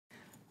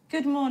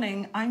Good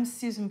morning, I'm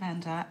Susan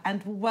Bender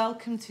and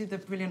welcome to the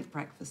Brilliant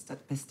Breakfast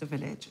at Bicester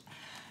Village.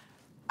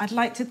 I'd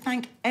like to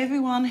thank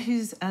everyone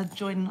who's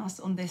joining us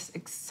on this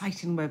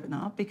exciting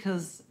webinar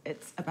because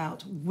it's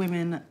about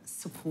women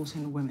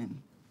supporting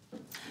women.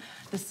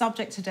 The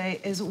subject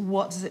today is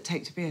what does it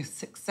take to be a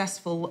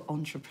successful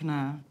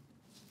entrepreneur?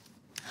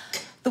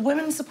 The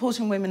Women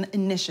Supporting Women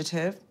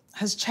initiative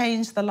has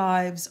changed the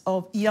lives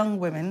of young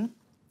women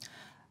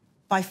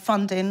by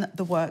funding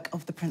the work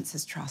of the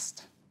Prince's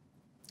Trust.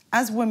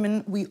 As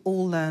women, we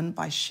all learn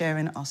by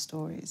sharing our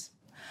stories.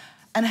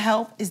 And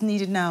help is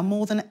needed now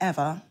more than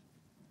ever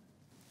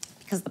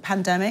because the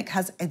pandemic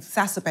has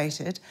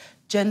exacerbated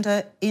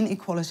gender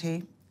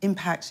inequality,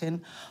 impacting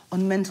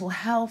on mental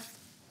health,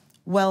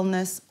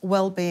 wellness,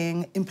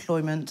 well-being,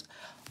 employment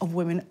of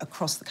women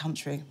across the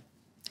country.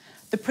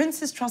 The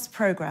Prince's Trust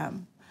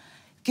programme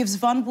gives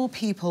vulnerable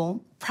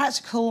people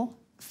practical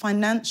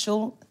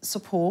financial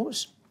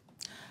support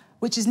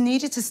which is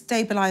needed to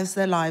stabilise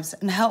their lives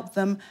and help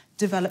them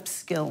develop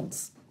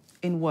skills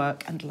in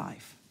work and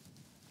life.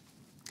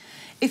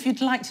 If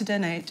you'd like to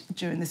donate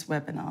during this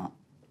webinar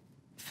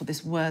for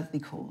this worthy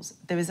cause,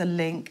 there is a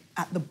link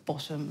at the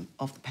bottom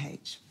of the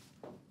page.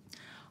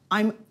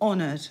 I'm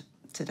honoured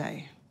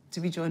today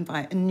to be joined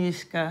by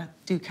Annoushka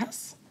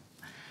Ducas,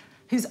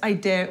 whose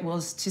idea it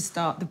was to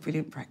start the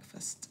Brilliant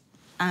Breakfast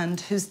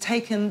and who's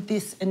taken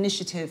this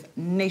initiative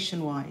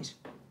nationwide.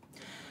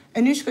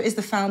 Annoushka is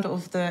the founder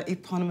of the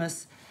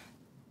eponymous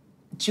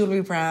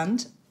jewellery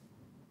brand,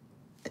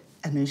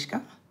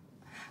 Annoushka,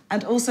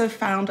 and also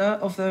founder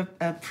of her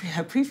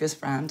previous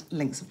brand,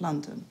 Links of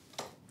London.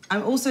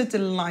 I'm also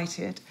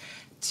delighted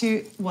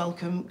to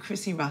welcome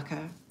Chrissie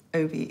Rucker,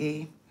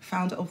 OBE,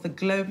 founder of the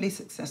globally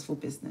successful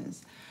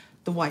business,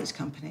 The White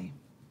Company.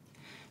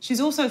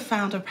 She's also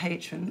founder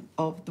patron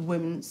of the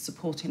Women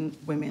Supporting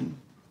Women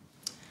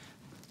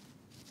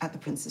at the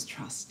Prince's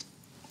Trust.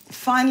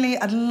 Finally,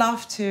 I'd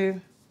love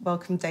to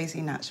welcome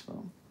Daisy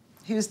Knatchbull,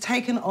 who has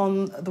taken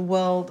on the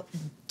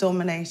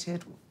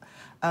world-dominated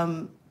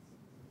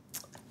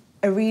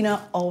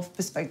arena of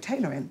bespoke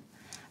tailoring.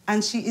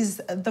 And she is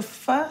the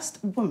first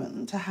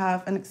woman to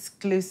have an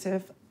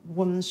exclusive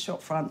women's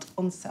shopfront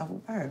on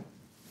Savile Row.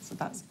 So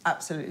that's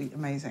absolutely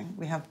amazing.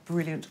 We have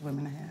brilliant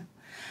women here.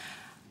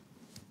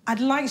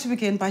 I'd like to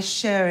begin by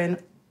sharing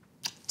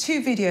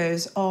two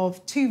videos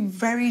of two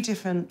very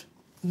different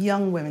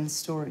young women's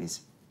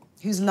stories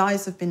whose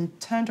lives have been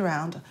turned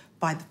around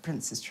by the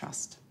Prince's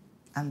Trust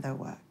and their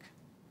work.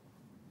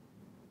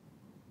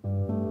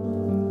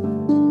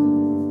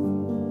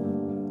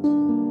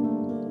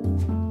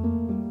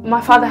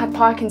 My father had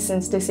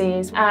Parkinson's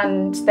disease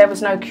and there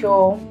was no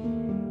cure.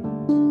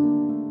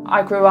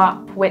 I grew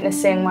up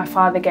witnessing my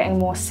father getting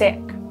more sick.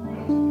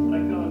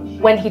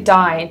 When he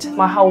died,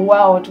 my whole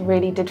world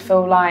really did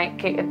feel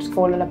like it had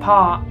fallen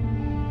apart.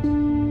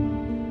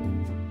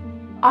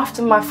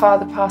 After my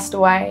father passed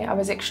away, I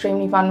was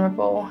extremely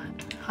vulnerable.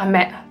 I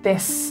met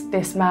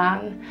this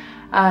man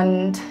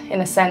and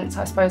in a sense,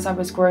 I suppose I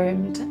was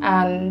groomed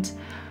and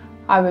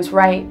I was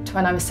raped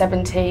when I was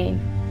 17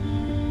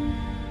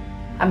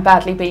 and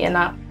badly beaten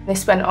up.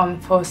 This went on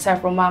for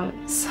several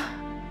months.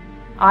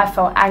 I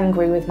felt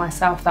angry with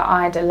myself that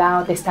I'd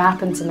allowed this to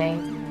happen to me.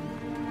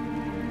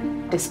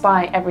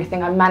 Despite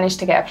everything, I managed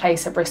to get a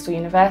place at Bristol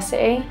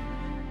University.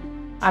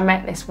 I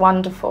met this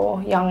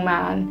wonderful young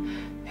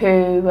man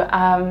who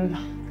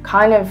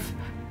kind of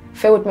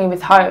filled me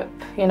with hope,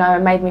 you know,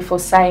 and made me feel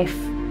safe.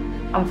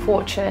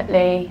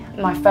 Unfortunately,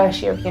 my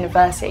first year of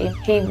university,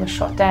 he was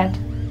shot dead.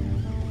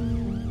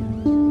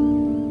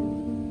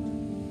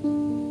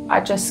 I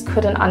just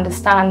couldn't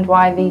understand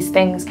why these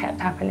things kept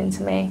happening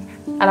to me,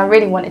 and I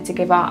really wanted to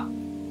give up.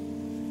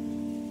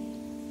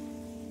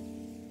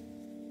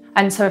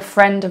 And so a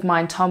friend of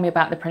mine told me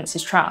about the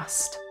Prince's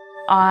Trust.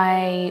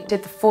 I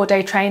did the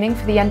 4-day training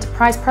for the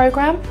Enterprise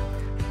programme,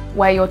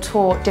 where you're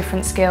taught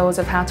different skills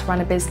of how to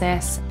run a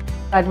business.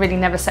 I'd really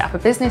never set up a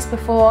business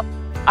before.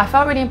 I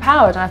felt really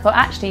empowered and I thought,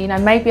 actually, you know,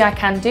 maybe I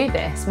can do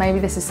this. Maybe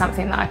this is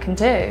something that I can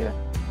do.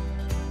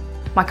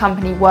 My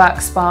company,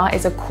 WorkSpa,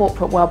 is a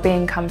corporate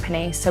wellbeing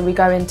company. So we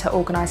go into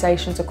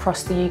organisations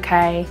across the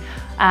UK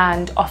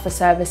and offer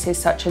services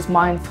such as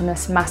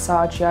mindfulness,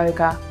 massage,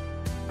 yoga.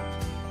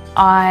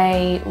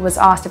 I was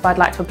asked if I'd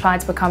like to apply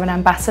to become an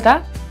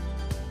ambassador.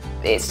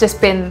 It's just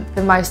been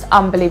the most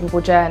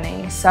unbelievable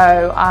journey.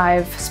 So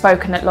I've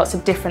spoken at lots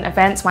of different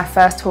events. My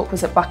first talk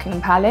was at Buckingham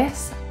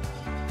Palace.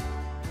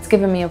 It's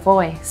given me a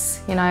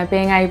voice. You know,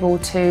 being able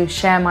to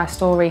share my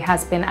story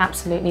has been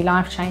absolutely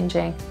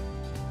life-changing.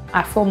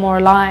 I feel more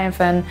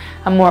alive and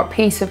I'm more at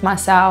peace with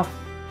myself.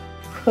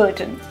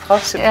 Couldn't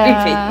possibly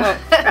be more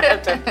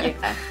proud of you.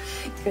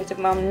 Could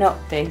a mum not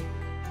be?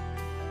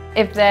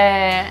 If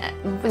there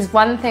was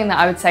one thing that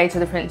I would say to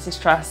the Prince's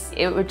Trust,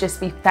 it would just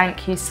be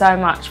thank you so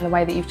much for the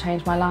way that you've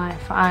changed my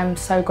life. I'm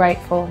so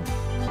grateful.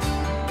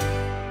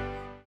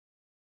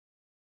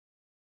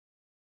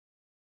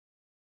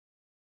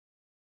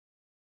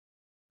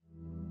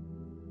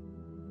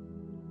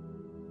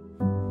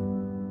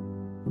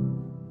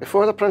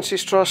 Before the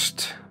Prince's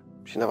Trust,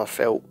 she never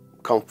felt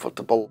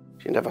comfortable.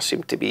 She never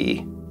seemed to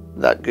be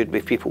that good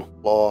with people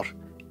or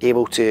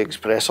able to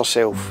express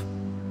herself.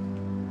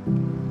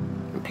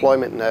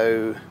 Employment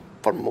now,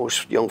 for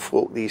most young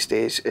folk these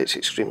days, it's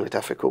extremely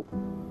difficult.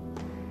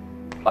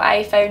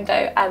 I found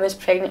out I was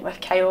pregnant with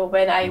Kyle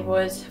when I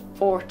was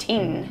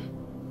 14.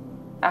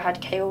 I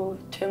had Kyle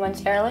 2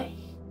 months early.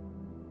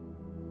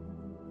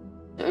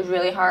 It was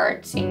really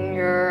hard seeing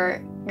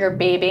your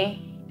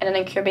baby in an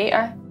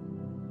incubator.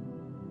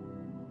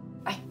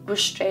 I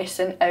was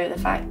stressing out the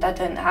fact that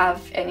I didn't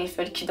have any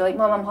food. She'd be like,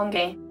 "Mum, I'm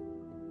hungry."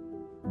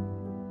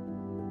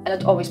 And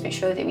I'd always make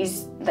sure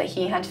that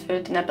he had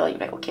food, and I'd be like,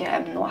 "Right, okay,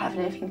 I'm not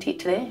having anything to eat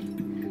today."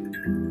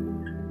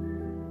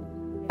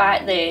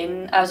 Back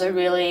then, I was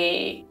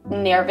really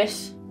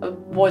nervous. I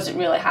wasn't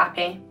really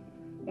happy.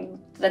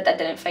 I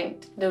didn't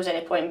think there was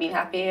any point in being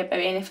happy about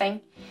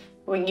anything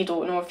when you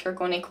don't know if you're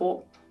going to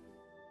cope.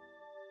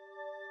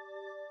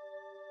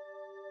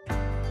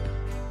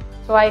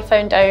 So I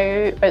found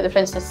out about the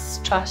Princess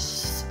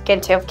Trust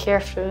Gentle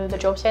Healthcare through the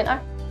Job Centre.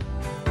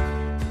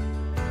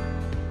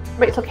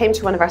 Rachel came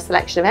to one of our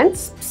selection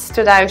events,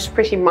 stood out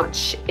pretty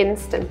much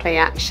instantly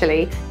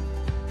actually.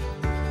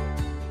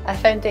 I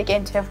found the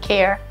Gentle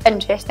Healthcare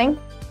interesting.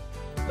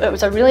 It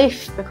was a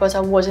relief because I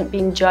wasn't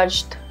being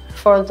judged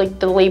for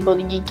the label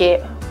that you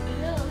get.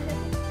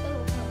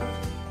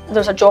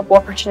 There's a job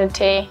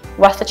opportunity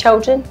with the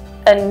children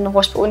in the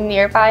hospital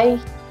nearby.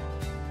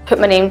 Put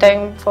my name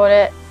down for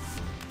it.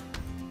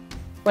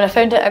 When I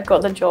found out I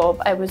got the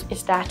job, I was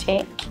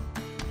ecstatic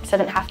because I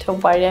didn't have to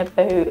worry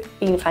about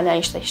being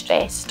financially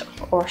stressed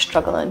or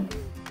struggling.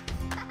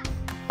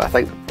 I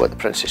think what the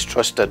Princess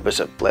Trust did was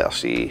it let her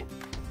see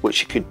what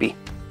she could be.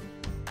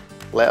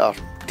 Let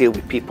her deal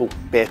with people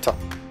better.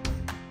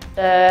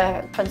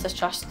 The Princess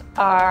Trust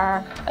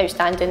are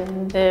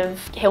outstanding.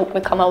 They've helped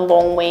me come a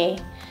long way.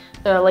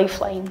 They're a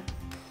lifeline.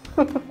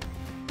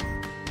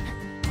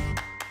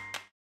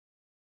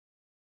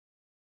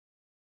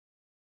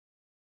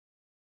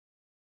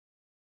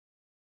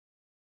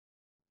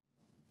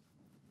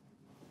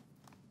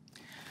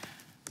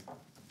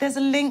 There's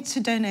a link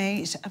to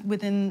donate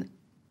within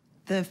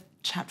the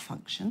chat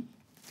function.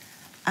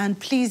 And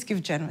please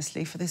give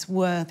generously for this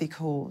worthy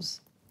cause.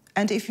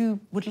 And if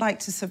you would like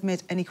to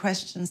submit any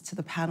questions to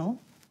the panel,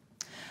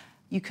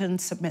 you can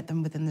submit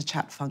them within the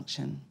chat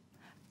function.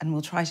 And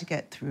we'll try to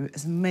get through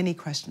as many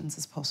questions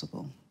as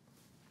possible.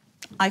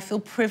 I feel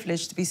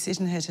privileged to be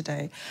sitting here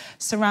today,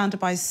 surrounded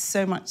by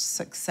so much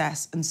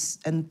success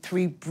and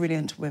 3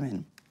 brilliant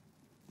women.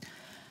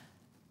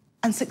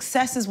 And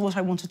success is what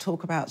I want to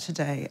talk about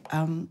today.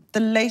 The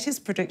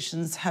latest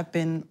predictions have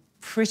been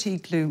pretty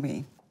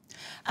gloomy.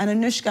 And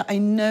Annoushka, I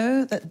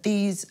know that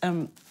these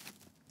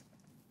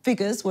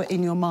figures were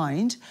in your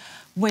mind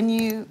when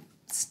you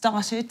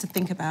started to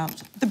think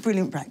about the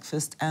Brilliant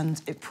Breakfast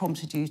and it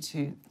prompted you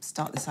to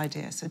start this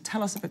idea. So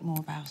tell us a bit more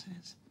about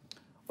it.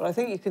 Well, I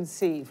think you can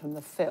see from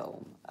the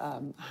film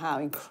how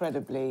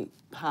incredibly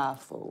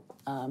powerful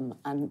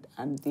and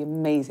the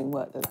amazing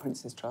work that the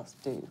Princess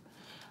Trust do.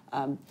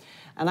 And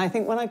I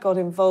think when I got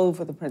involved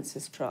with the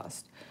Princess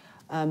Trust,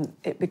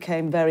 it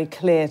became very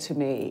clear to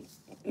me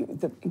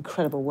the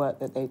incredible work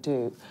that they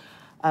do.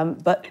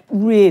 But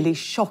really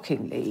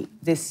shockingly,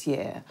 this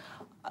year,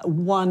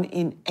 1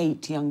 in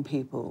 8 young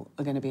people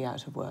are going to be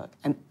out of work,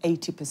 and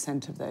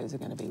 80% of those are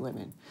going to be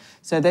women.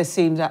 So there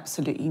seems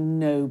absolutely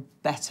no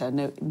better,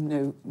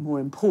 no more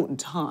important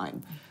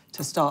time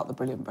to start the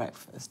Brilliant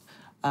Breakfast.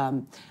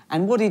 And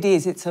what it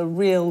is, it's a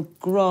real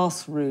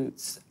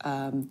grassroots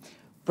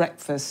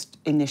breakfast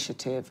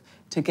initiative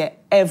to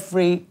get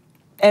everybody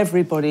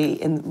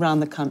around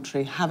the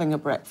country having a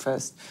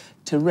breakfast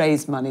to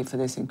raise money for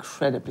this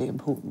incredibly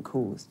important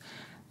cause.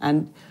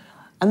 And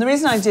the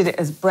reason I did it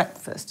as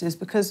breakfast is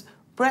because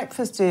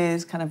breakfast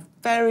is kind of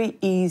very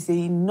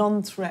easy,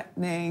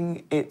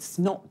 non-threatening, it's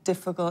not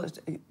difficult.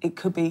 It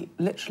could be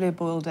literally a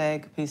boiled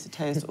egg, a piece of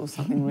toast, or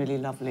something really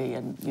lovely,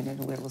 and, you know,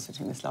 we're all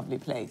sitting in this lovely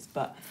place.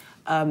 But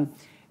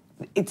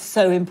it's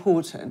so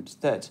important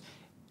that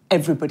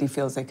everybody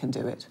feels they can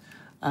do it.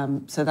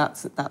 So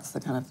that's the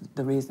kind of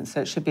the reason.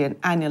 So it should be an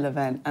annual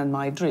event, and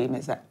my dream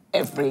is that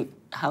every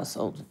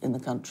household in the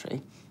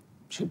country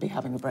should be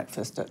having a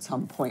breakfast at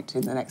some point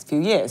in the next few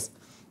years.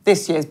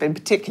 This year's been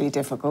particularly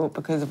difficult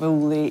because of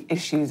all the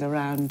issues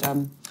around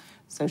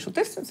social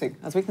distancing,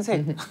 as we can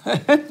see.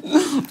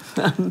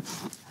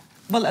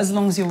 Well, as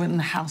long as you're in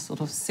a household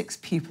of 6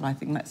 people, I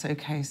think that's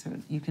okay. So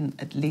you can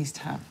at least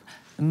have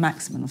the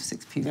maximum of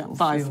 6 people. Yeah,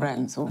 5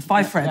 friends. Or,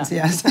 5 friends,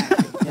 yeah.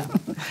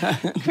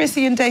 yes.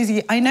 Chrissie and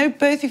Daisy, I know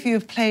both of you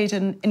have played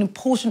an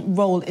important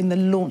role in the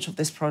launch of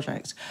this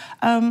project.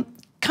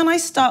 Can I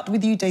start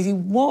with you, Daisy?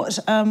 What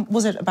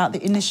was it about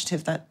the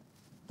initiative that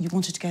you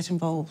wanted to get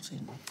involved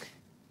in?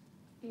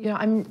 Yeah,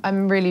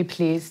 I'm really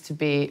pleased to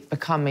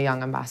become a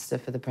young ambassador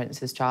for the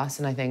Princess Trust,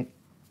 and I think,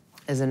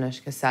 as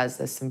Annoushka says,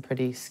 there's some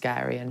pretty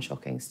scary and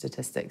shocking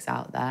statistics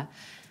out there.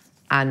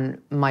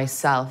 And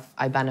myself,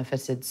 I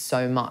benefited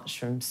so much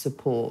from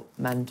support,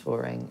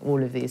 mentoring,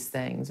 all of these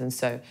things. And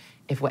so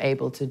if we're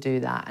able to do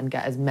that and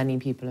get as many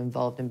people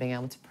involved in being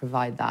able to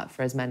provide that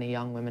for as many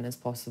young women as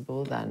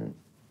possible, then,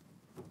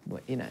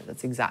 you know,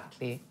 that's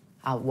exactly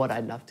what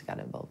I'd love to get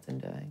involved in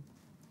doing.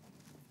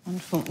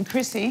 Wonderful. And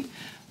Chrissie,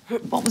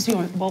 what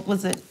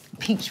was it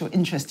piqued your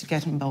interest to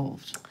get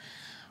involved?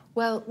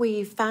 Well,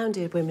 we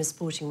founded Women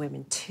Supporting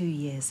Women 2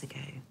 years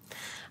ago.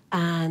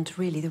 And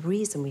really the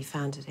reason we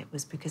founded it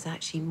was because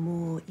actually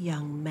more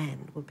young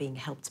men were being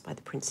helped by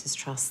the Prince's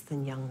Trust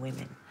than young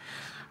women.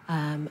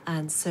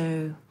 And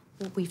so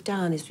what we've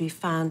done is we've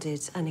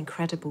founded an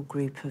incredible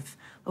group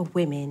of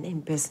women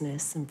in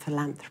business and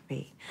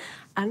philanthropy.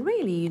 And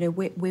really, you know,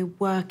 we're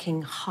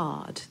working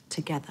hard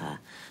together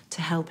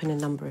to help in a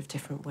number of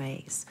different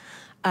ways.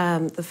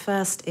 The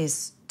first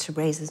is to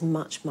raise as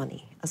much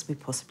money as we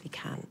possibly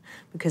can,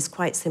 because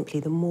quite simply,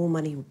 the more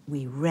money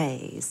we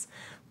raise,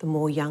 the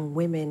more young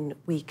women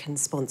we can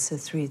sponsor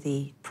through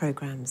the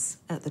programmes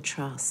at the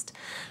Trust.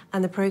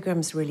 And the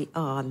programmes really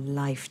are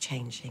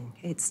life-changing.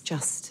 It's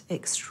just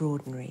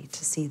extraordinary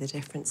to see the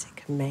difference it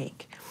can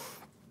make.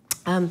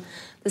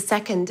 The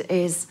second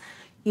is,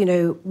 you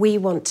know, we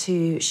want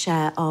to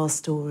share our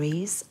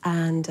stories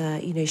and,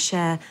 you know,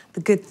 share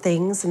the good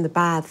things and the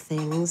bad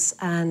things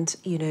and,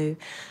 you know,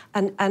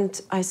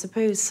 and I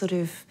suppose sort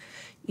of,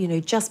 you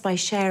know, just by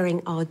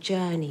sharing our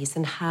journeys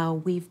and how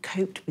we've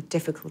coped with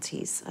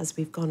difficulties as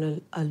we've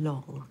gone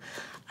along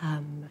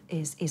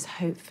is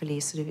hopefully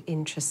sort of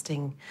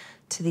interesting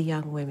to the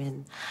young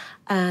women.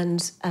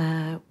 And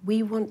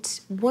we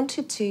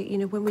wanted to, you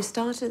know, when we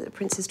started at the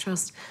Prince's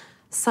Trust,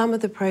 some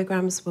of the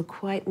programmes were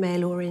quite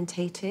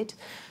male-orientated.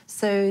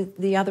 So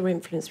the other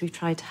influence we've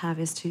tried to have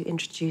is to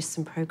introduce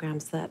some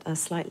programmes that are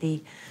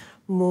slightly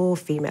more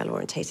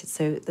female-orientated.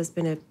 So there's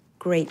been a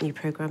great new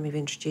programme we've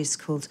introduced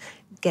called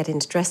Get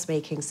Into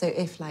Dressmaking. So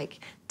if, like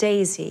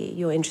Daisy,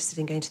 you're interested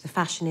in going to the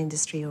fashion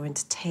industry or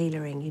into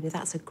tailoring, you know,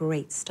 that's a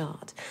great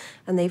start.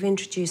 And they've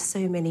introduced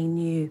so many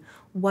new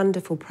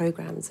wonderful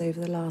programmes over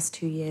the last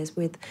 2 years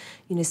with,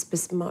 you know,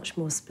 much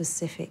more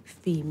specific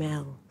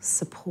female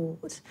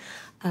support,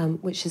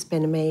 which has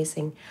been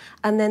amazing.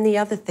 And then the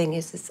other thing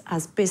is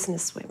as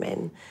business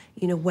women,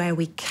 you know, where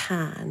we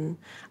can,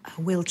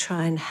 we'll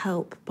try and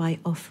help by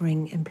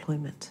offering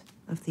employment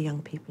of the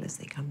young people as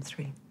they come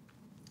through.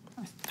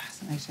 That's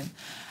fascinating.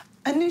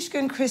 Annoushka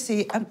and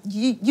Chrissie,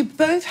 you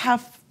both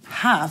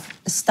have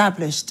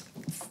established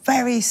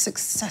very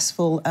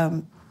successful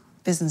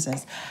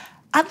businesses.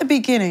 At the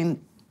beginning,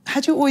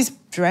 had you always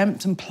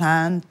dreamt and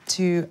planned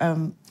to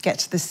get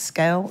to this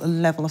scale, a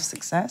level of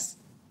success?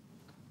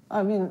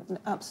 I mean,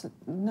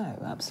 no,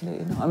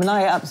 absolutely not. I mean,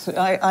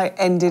 I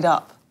ended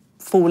up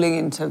falling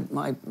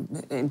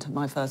into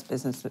my first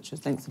business, which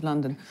was Links of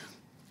London,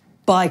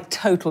 by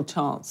total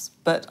chance.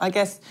 But I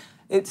guess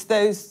it's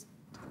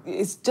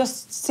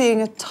just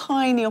seeing a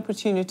tiny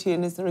opportunity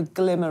and is there a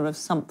glimmer of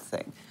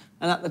something?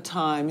 And at the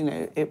time, you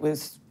know, it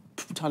was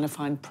trying to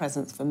find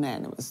presents for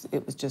men.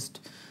 It was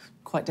just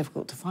quite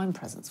difficult to find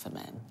presents for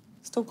men.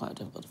 Still quite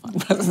difficult to find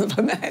presents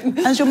for men.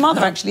 Has your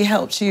mother actually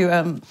helped you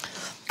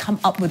come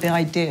up with the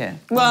idea?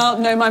 Well,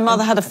 no, my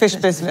mother had a fish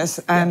business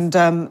and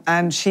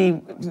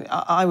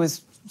I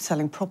was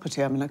selling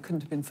property. I mean, I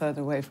couldn't have been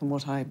further away from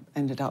what I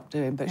ended up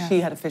doing, but she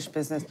had a fish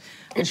business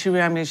and she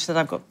rang me and she said,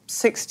 I've got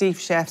 60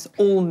 chefs,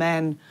 all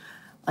men.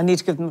 I need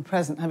to give them a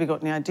present. Have you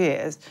got any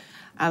ideas?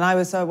 And I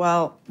was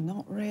well,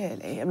 not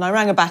really. And I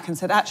rang her back and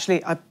said,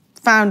 actually, I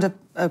found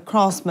a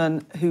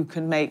craftsman who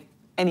can make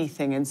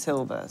anything in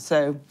silver.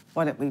 So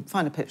why don't we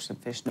find a picture of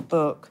fish in a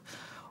book?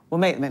 We'll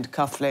make them into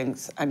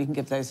cufflinks and you can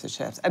give those to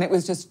chefs. And it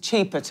was just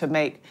cheaper to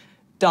make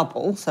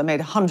double. So I made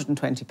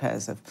 120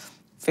 pairs of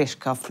fish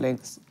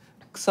cufflinks,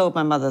 sold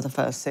my mother the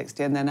first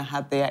 60 and then I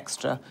had the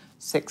extra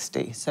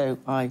 60. So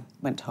I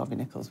went to Harvey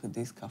Nichols with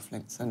these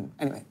cufflinks and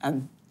anyway,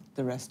 and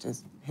the rest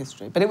is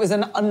history. But it was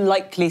an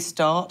unlikely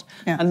start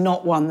and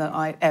not one that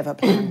I ever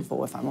planned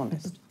for, if I'm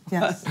honest.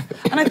 Yes.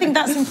 And I think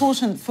that's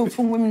important for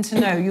women to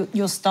know.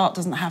 Your start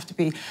doesn't have to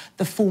be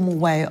the formal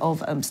way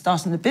of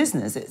starting a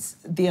business. It's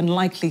the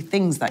unlikely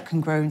things that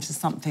can grow into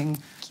something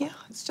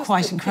it's just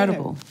quite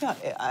incredible. You know,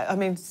 I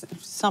mean,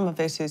 some of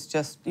it is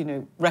just, you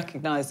know,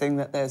 recognising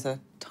that there's a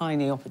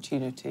tiny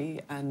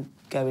opportunity and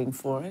going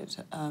for it.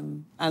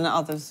 And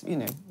others, you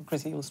know,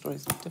 Chrissie, your story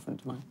is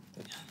different to mine.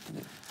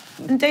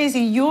 And Daisy,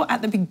 you're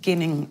at the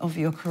beginning of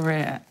your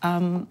career.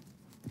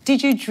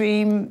 Did you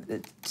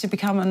dream to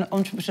become an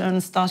entrepreneur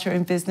and start your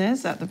own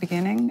business at the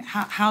beginning?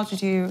 How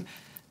did you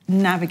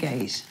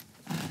navigate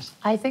that?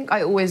 I think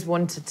I always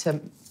wanted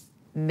to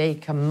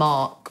make a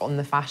mark on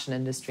the fashion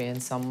industry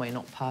in some way,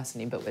 not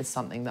personally, but with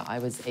something that I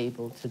was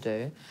able to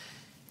do.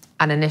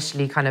 And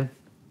initially kind of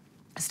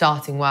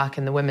starting work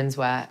in the women's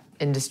wear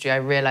industry, I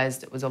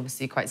realised it was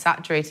obviously quite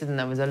saturated and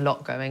there was a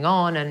lot going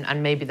on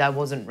and maybe there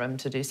wasn't room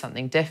to do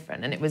something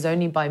different. And it was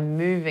only by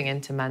moving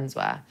into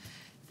menswear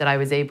that I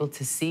was able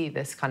to see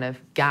this kind of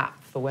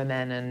gap for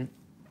women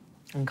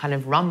and kind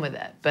of run with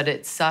it. But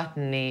it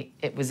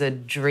was a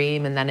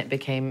dream and then it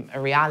became a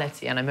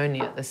reality and I'm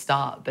only at the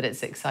start, but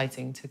it's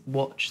exciting to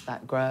watch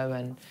that grow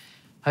and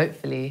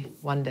hopefully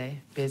one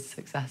day be as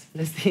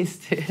successful as these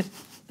two.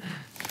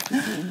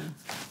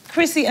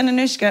 Chrissie and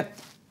Annoushka,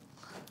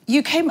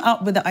 you came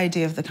up with the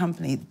idea of the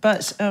company,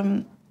 but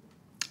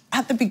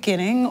at the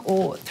beginning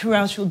or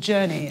throughout your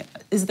journey,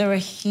 is there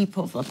a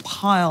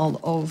pile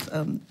of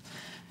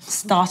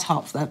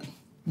startups that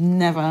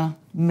never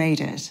made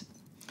it?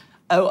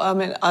 Oh, I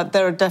mean,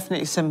 there are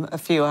definitely a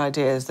few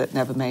ideas that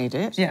never made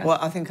it. Yeah. Well,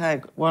 I think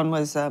one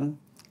was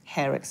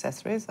hair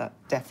accessories. That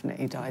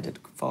definitely died a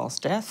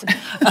fast death.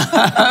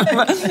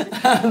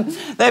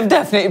 There've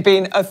definitely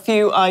been a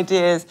few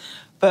ideas,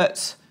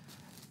 but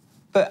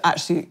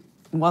actually,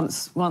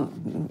 once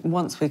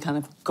we kind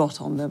of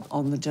got on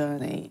the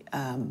journey,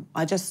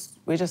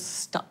 we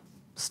just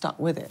stuck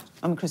with it.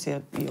 I mean, Chrissie,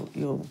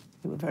 you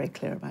were very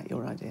clear about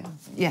your idea.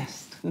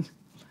 Yes.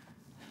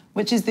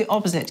 Which is the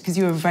opposite, because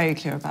you were very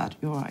clear about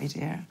your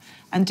idea.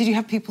 And did you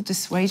have people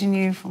dissuading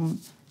you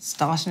from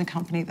starting a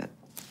company that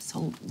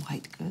sold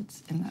white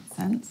goods in that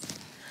sense?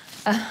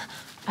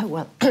 Oh,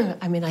 well,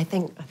 I mean, I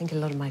think a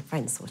lot of my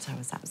friends thought I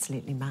was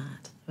absolutely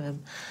mad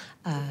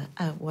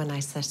when I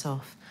set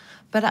off.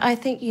 But I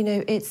think, you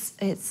know,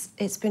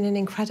 it's been an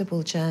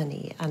incredible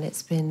journey, and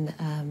it's been,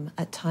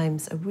 at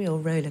times, a real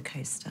roller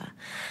coaster.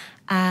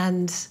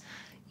 And,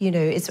 you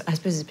know, I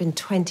suppose it's been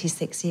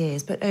 26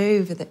 years, but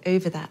over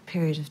that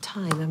period of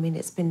time, I mean,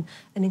 it's been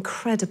an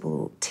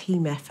incredible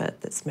team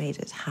effort that's made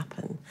it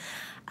happen.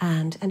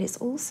 And it's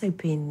also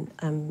been,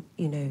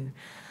 you know,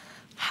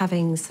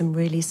 having some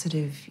really sort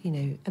of, you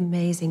know,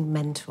 amazing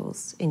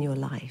mentors in your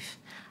life,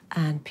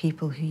 and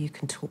people who you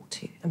can talk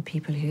to, and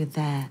people who are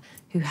there,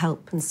 who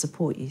help and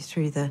support you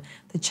through the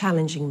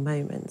challenging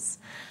moments.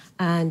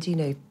 And, you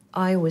know,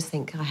 I always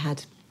think I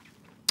had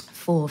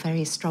 4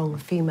 very strong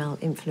female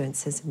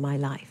influences in my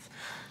life.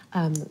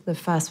 The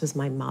first was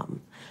my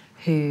mum,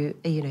 who,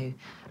 you know,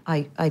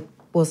 I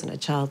wasn't a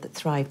child that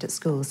thrived at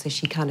school, so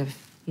she kind of,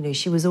 you know,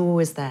 she was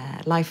always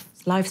there.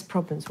 Life's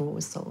problems were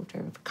always solved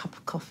over a cup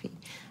of coffee,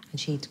 and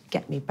she'd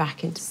get me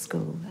back into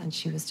school, and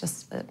she was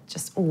just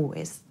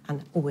always,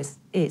 and always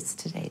is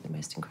today, the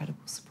most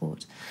incredible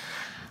support.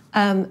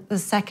 The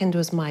second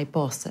was my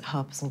boss at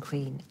Harper's and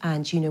Queen,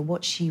 and, you know,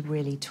 what she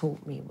really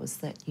taught me was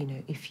that, you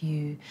know, if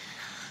you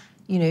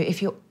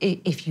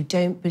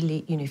don't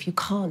believe, you know, if you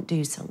can't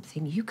do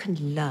something, you can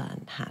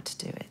learn how to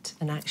do it.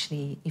 And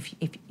actually,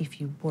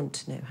 if you want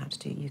to know how to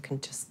do it, you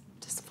can just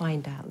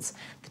find out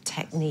the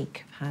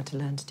technique of how to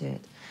learn to do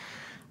it.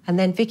 And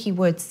then Vicky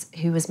Woods,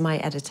 who was my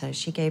editor,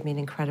 she gave me an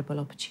incredible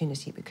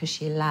opportunity because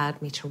she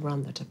allowed me to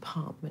run the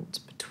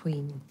department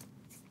between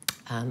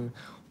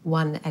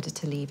one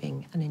editor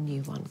leaving and a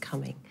new one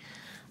coming.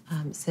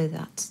 So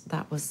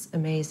that was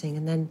amazing.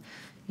 And then,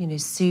 you know,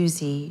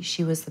 Susie,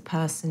 she was the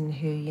person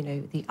who, you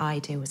know, the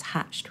idea was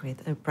hatched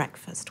with at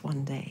breakfast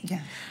one day.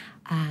 Yeah.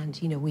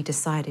 And, you know, we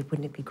decided,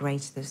 wouldn't it be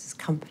great if there's this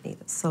company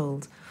that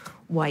sold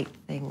white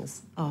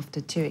things after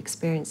 2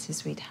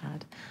 experiences we'd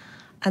had.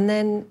 And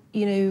then,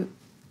 you know,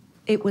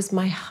 it was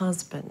my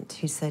husband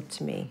who said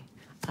to me,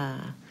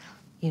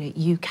 you know,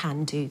 you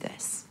can do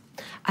this.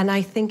 And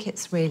I think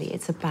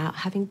it's about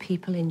having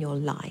people in your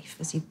life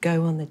as you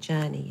go on the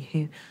journey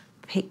who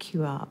pick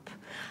you up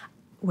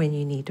when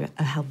you need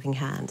a helping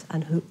hand,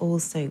 and who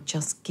also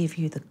just give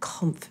you the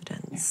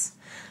confidence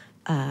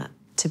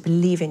to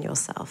believe in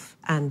yourself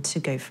and to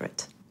go for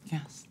it.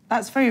 Yes,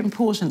 that's very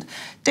important.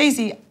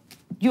 Daisy,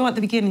 you're at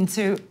the beginning,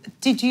 so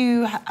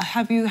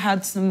have you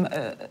had some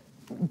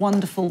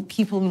wonderful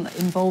people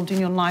involved in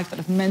your life that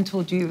have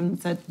mentored you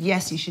and said,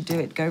 yes, you should do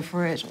it, go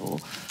for it? Or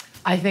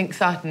I think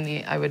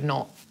certainly I would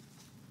not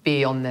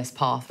be on this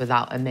path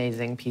without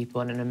amazing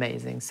people and an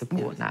amazing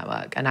support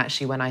network. And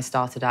actually, when I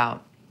started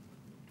out,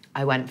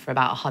 I went for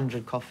about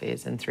 100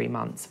 coffees in 3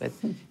 months with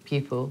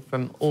people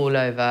from all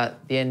over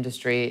the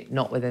industry,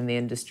 not within the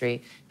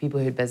industry,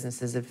 people whose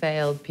businesses had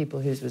failed,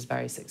 people whose was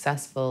very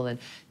successful, and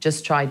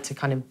just tried to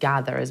kind of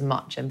gather as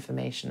much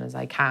information as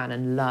I can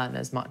and learn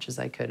as much as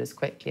I could, as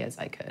quickly as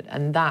I could.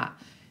 And that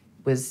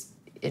was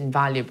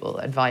invaluable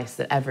advice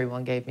that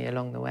everyone gave me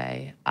along the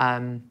way.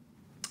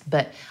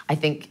 But I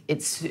think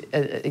it's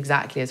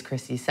exactly as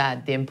Chrissie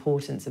said, the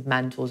importance of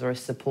mentors or a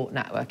support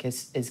network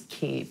is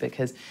key,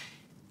 because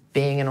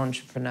being an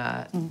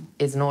entrepreneur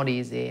is not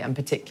easy, and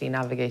particularly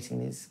navigating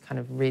these kind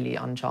of really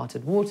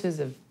uncharted waters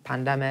of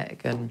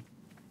pandemic and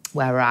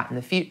where we're at in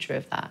the future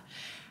of that.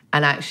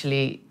 And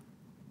actually,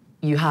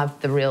 you have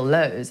the real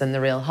lows and the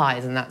real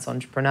highs, and that's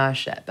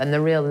entrepreneurship. And the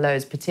real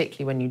lows,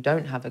 particularly when you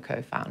don't have a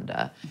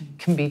co-founder,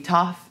 can be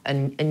tough,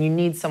 and you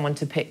need someone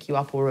to pick you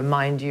up or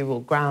remind you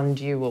or ground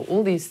you or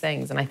all these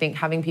things. And I think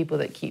having people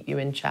that keep you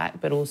in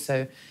check, but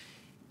also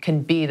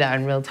can be there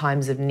in real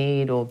times of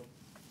need, or,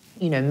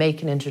 you know,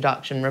 make an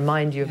introduction,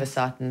 remind you of a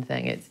certain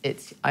thing.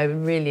 I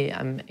really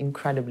am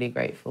incredibly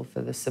grateful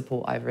for the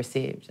support I've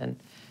received,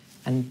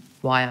 and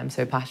why I'm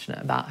so passionate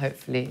about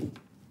hopefully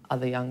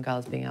other young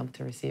girls being able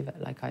to receive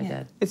it like I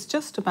did. It's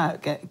just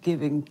about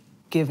giving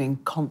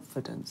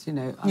confidence, you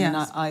know. I mean,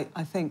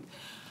 I think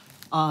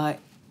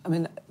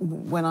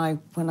when I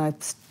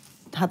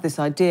had this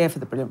idea for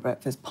the Brilliant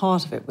Breakfast,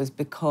 part of it was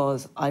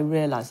because I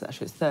realised that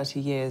actually it's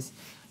 30 years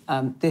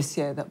this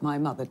year that my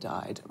mother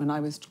died when I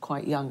was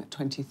quite young at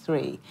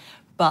 23.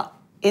 But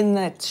in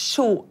that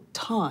short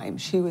time,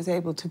 she was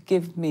able to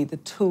give me the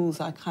tools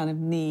I kind of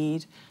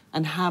need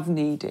and have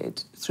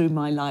needed through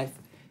my life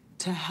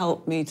to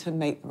help me to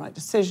make the right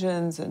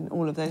decisions and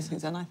all of those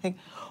things. And I think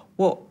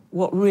what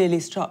really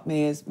struck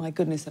me is, my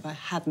goodness, if I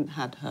hadn't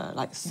had her,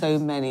 like so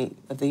many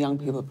of the young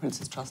people at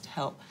Prince's Trust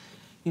help,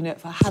 you know,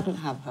 if I hadn't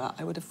had her,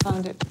 I would have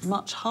found it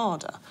much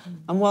harder.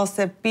 And whilst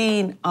there have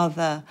been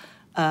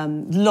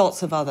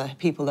lots of other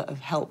people that have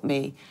helped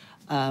me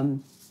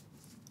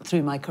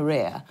through my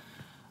career,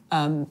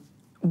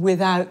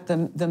 without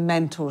the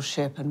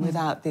mentorship and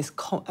without this,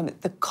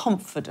 the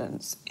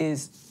confidence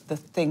is the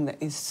thing that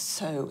is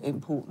so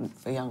important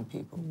for young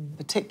people,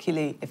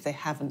 particularly if they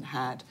haven't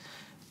had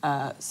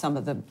some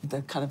of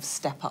the kind of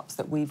step-ups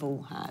that we've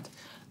all had.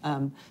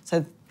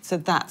 So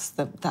that's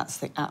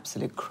the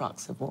absolute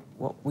crux of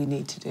what we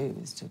need to do,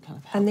 is to kind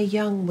of help. And the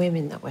young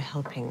women that we're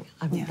helping,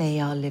 I mean, they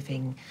are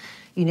living,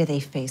 you know, they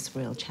face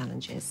real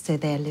challenges. So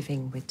they're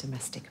living with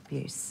domestic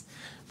abuse.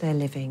 They're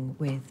living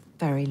with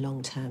very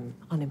long-term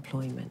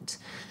unemployment.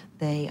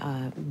 They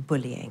are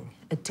bullying,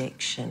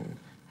 addiction,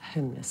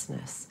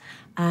 homelessness,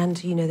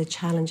 and, you know, the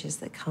challenges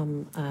that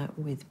come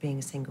with being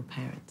a single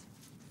parent.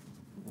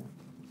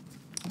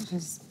 Which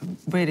is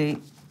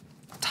really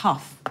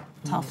tough.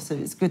 So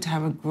it's good to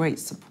have a great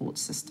support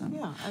system.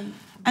 Yeah.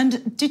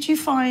 And did you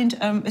find,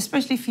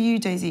 especially for you,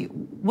 Daisy,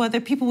 were there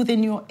people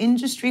within your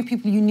industry,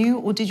 people you knew,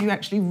 or did you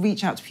actually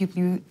reach out to people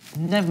you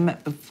never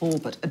met before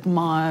but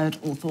admired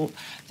or thought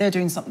they're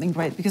doing something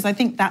great? Because I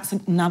think that's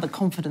another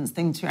confidence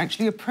thing, to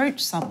actually approach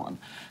someone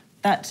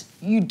that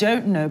you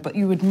don't know but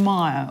you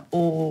admire,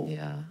 or...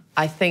 Yeah,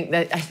 I think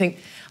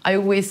I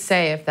always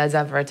say, if there's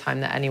ever a time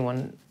that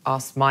anyone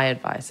asks my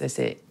advice, I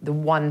say the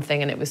one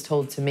thing, and it was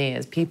told to me,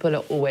 is people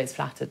are always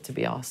flattered to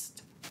be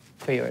asked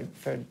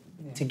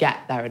to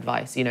get their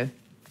advice. You know,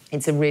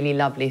 it's a really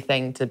lovely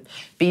thing to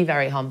be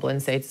very humble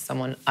and say to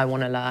someone, I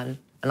want to learn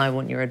and I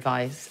want your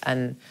advice,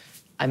 and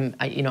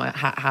you know,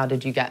 how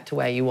did you get to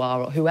where you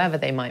are, or whoever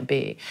they might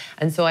be.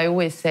 And so I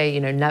always say, you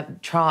know,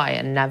 try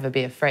and never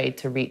be afraid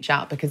to reach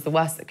out, because the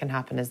worst that can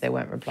happen is they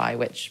won't reply,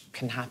 which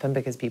can happen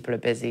because people are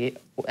busy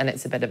and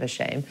it's a bit of a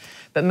shame.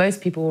 But most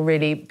people will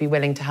really be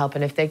willing to help,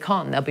 and if they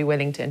can't, they'll be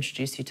willing to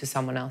introduce you to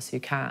someone else who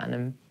can.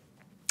 And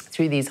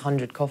through these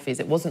 100 coffees,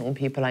 it wasn't all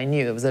people I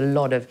knew. It was a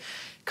lot of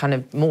kind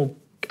of more,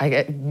 I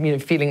get, you know,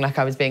 feeling like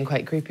I was being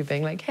quite creepy,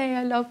 being like, hey,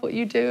 I love what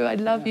you do, I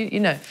love you,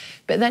 you know.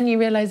 But then you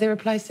realise they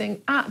reply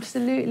saying,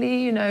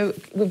 absolutely, you know,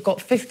 we've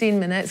got 15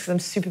 minutes because I'm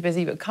super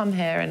busy, but come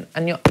here.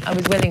 And I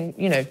was willing,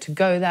 you know, to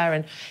go there,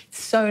 and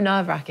it's so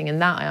nerve-wracking,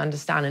 and that I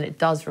understand, and it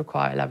does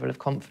require a level of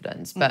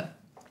confidence. But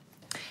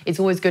it's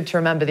always good to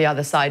remember the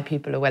other side,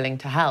 people are willing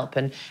to help,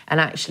 and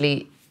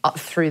actually up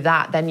through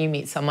that, then you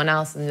meet someone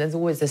else, and there's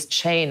always this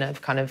chain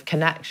of kind of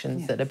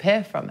connections that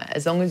appear from it,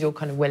 as long as you're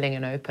kind of willing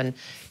and open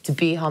to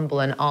be humble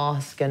and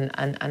ask, and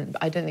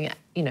I don't think,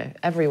 you know,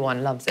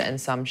 everyone loves it in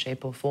some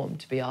shape or form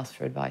to be asked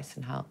for advice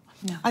and help.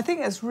 Yeah. I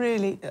think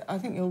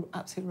you're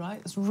absolutely right.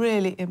 It's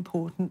really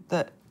important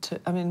that,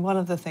 I mean, one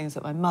of the things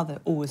that my mother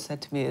always said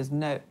to me is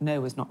no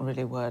was not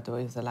really a word that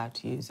I was allowed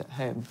to use at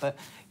home, but,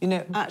 you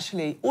know,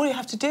 actually, all you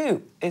have to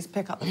do is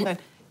pick up the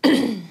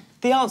phone.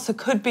 The answer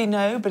could be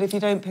no, but if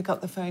you don't pick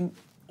up the phone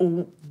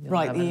or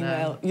write the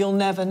email, you'll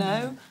never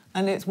know.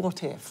 And it's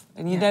what if.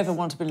 And you never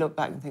want to be looked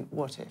back and think,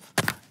 what if?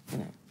 You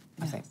know,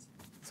 I think.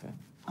 So.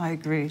 I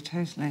agree,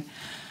 totally.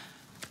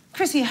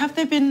 Chrissie, have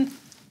there been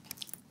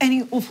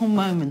any awful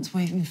moments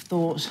where you've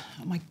thought,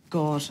 oh my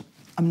God,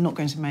 I'm not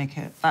going to make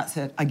it, that's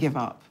it, I give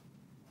up?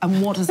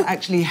 And what has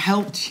actually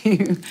helped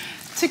you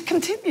to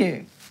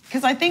continue?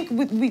 Because I think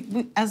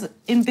as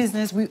in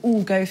business, we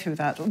all go through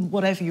that.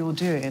 Whatever you're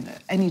doing,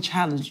 any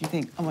challenge, you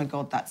think, oh my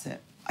God, that's it.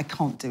 I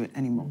can't do it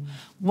anymore.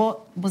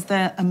 What was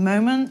there a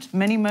moment,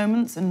 many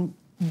moments, and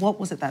what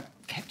was it that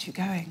kept you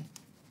going?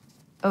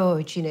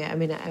 Oh, do you know, I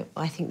mean,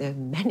 I think there are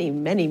many,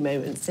 many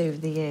moments over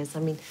the years. I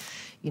mean,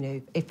 you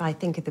know, if I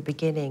think at the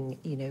beginning,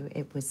 you know,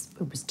 it was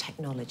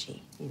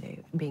technology, you know,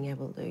 being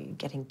able to,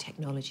 getting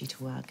technology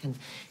to work, and,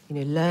 you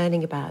know,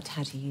 learning about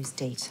how to use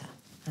data,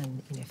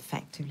 and, you know,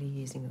 effectively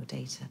using your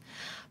data.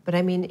 But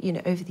I mean, you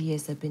know, over the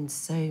years there have been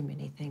so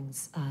many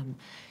things,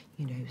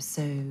 you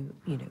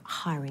know,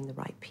 hiring the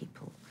right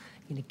people,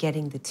 you know,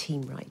 getting the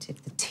team right.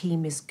 If the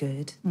team is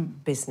good,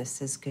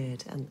 business is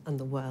good, and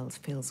the world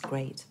feels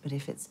great. But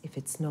if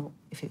it's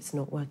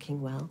not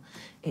working well,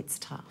 it's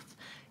tough.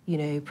 You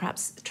know,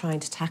 perhaps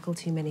trying to tackle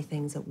too many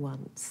things at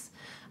once,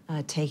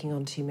 taking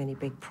on too many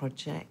big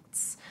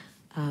projects.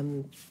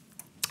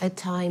 At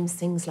times,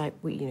 things like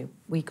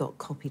we got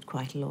copied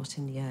quite a lot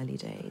in the early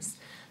days,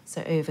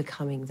 so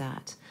overcoming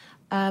that.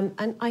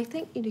 And I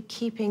think, you know,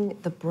 keeping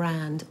the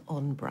brand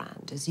on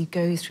brand as you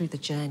go through the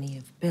journey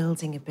of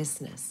building a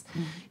business,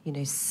 you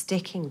know,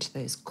 sticking to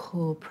those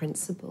core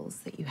principles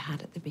that you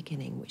had at the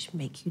beginning, which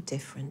make you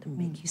different and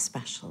make you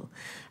special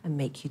and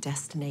make you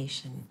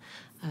destination.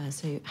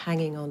 So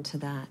hanging on to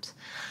that.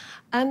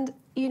 And,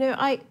 you know,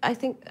 I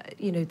think,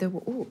 you know, there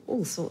were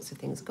all sorts of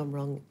things gone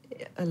wrong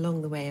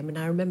along the way. I mean,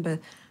 I remember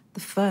the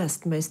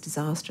first most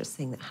disastrous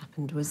thing that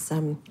happened was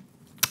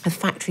a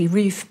factory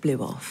roof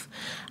blew off.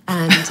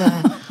 And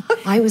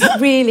I was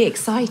really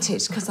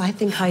excited because I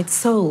think I'd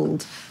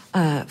sold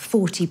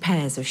 40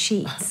 pairs of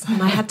sheets.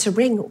 And I had to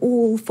ring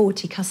all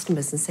 40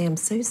 customers and say, I'm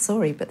so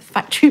sorry, but the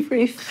factory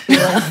roof blew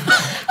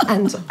off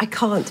and I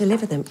can't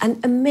deliver them.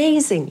 And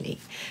amazingly,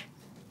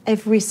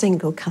 every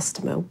single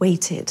customer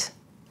waited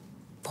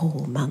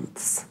 4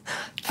 months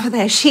for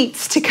their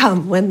sheets to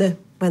come when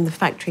the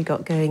factory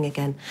got going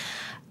again.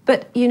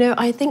 But, you know,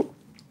 I think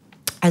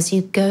as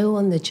you go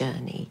on the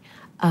journey,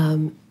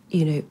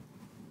 you know,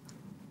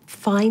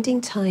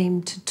 finding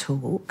time to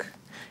talk,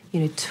 you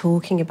know,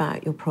 talking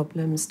about your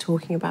problems,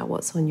 talking about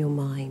what's on your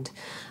mind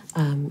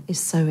is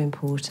so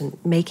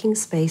important. Making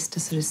space to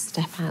sort of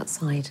step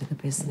outside of the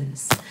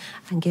business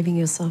and giving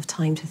yourself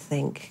time to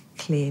think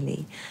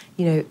clearly.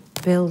 You know,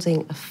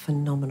 building a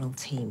phenomenal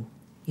team.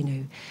 You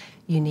know,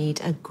 you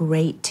need a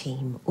great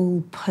team,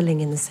 all pulling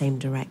in the same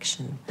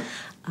direction.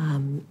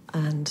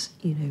 And,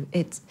 you know,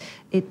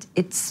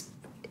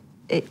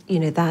 you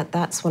know,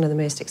 that's one of the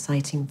most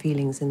exciting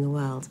feelings in the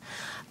world.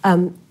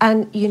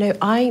 And, you know,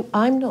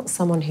 I'm not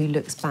someone who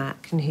looks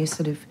back and who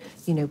sort of,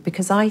 you know,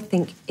 because I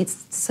think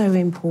it's so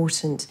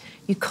important.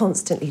 You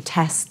constantly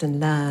test and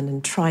learn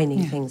and try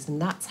new things,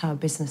 and that's how a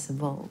business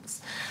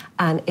evolves.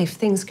 And if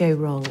things go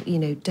wrong, you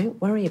know, don't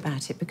worry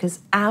about it, because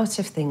out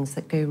of things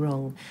that go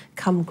wrong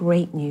come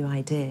great new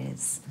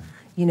ideas.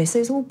 You know, so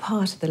it's all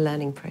part of the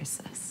learning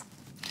process.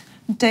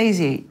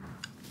 Daisy,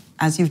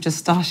 as you've just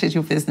started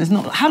your business,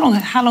 how long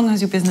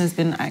has your business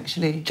been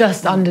actually?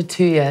 Just under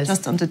 2 years.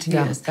 Just under 2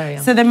 Yeah, years. very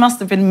young. So there must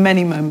have been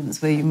many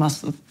moments where you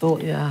must have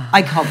thought,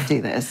 I can't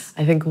do this.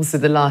 I think also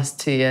the last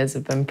 2 years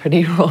have been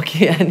pretty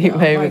rocky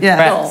anyway, with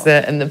God.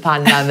 Brexit and the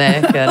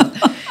pandemic. And,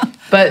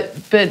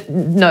 but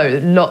no,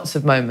 lots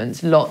of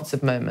moments.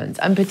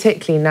 And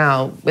particularly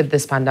now with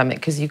this pandemic,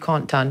 because you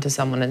can't turn to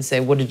someone and say,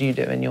 what did you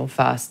do in your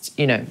first,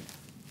 you know,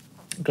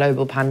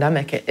 global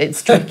pandemic?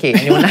 It's tricky,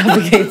 and you're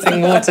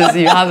navigating waters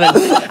you haven't,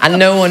 and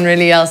no one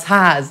really else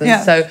has.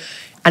 And so,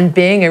 and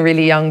being a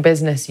really young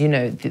business, you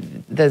know,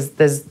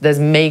 there's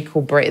make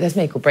or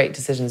break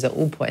decisions at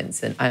all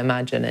points, and I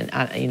imagine,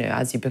 and you know,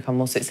 as you become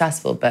more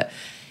successful. But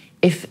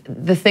if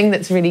the thing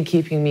that's really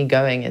keeping me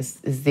going is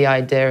the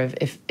idea of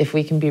if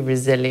we can be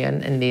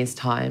resilient in these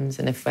times,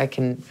 and if I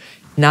can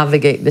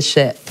navigate the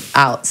ship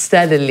out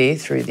steadily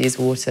through these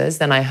waters,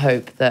 then I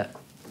hope that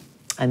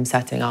I'm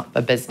setting up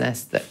a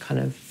business that kind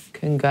of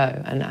can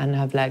go and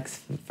have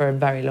legs for a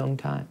very long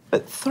time.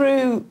 But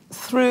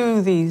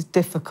through these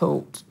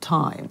difficult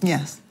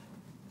times,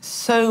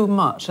 so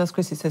much, as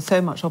Chrissie says, so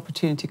much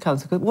opportunity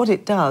comes. Because what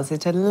it does,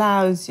 it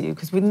allows you,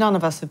 because none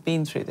of us have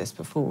been through this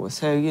before,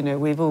 so, you know,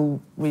 we've all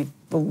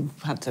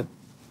had to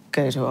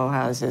go to our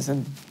houses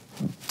and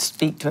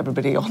speak to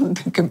everybody on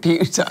the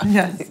computer.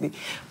 Yes.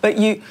 But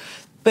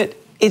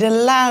it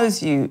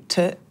allows you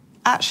to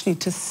actually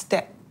to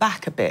step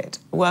back a bit,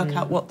 work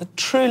out what the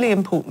truly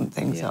important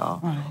things are,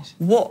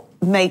 what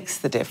makes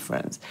the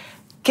difference,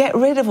 get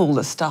rid of all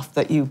the stuff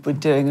that you've been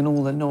doing and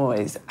all the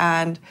noise,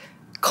 and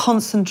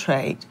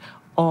concentrate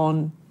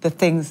on the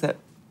things that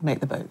make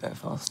the boat go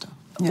faster.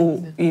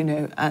 Or, you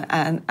know,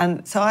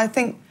 and so I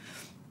think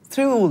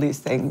through all these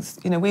things,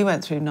 you know, we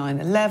went through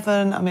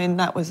 9/11. I mean,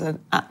 that was an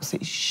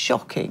absolutely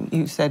shocking.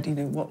 You said, you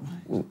know, what?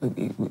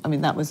 I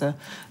mean, that was a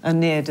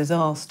near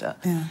disaster.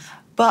 Yes.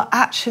 But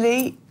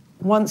actually,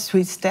 once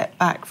we stepped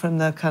back from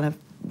the kind of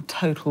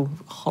total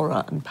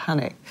horror and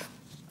panic,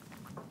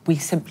 we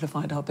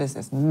simplified our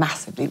business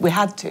massively. We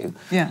had to.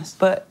 Yes.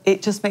 But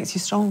it just makes you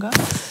stronger.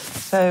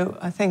 So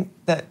I think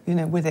that, you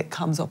know, with it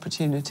comes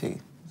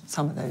opportunity.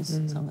 Some of those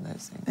things.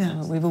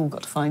 Yes. We've all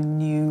got to find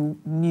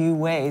new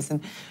ways,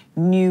 and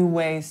new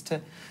ways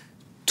to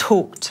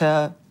talk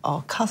to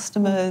our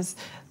customers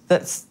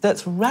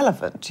that's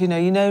relevant. You know,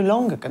 you're no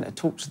longer going to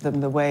talk to them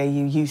the way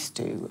you used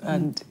to,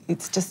 and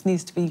it just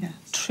needs to be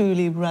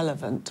truly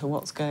relevant to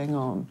what's going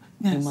on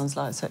in one's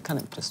life. So it kind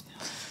of just...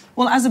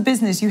 Well, as a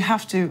business, you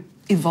have to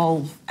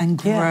evolve and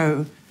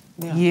grow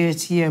year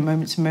to year,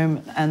 moment to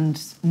moment,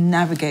 and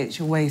navigate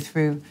your way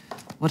through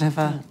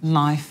whatever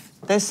life.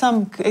 There's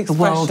some expression,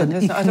 world and I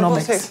don't know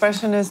what's the economics.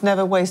 expression, is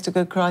never waste a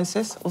good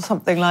crisis, or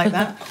something like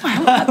that.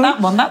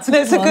 That one, that's a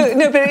good one.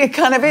 No, but it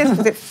kind of is,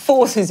 because it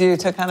forces you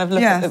to kind of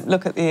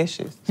look at the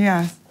issues.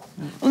 Yeah.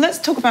 Well, let's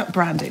talk about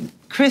branding.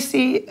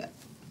 Chrissie,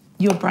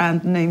 your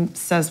brand name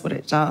says what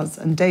it does,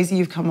 and Daisy,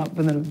 you've come up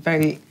with a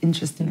very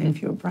interesting name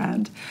for your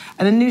brand.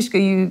 And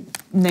Annoushka, you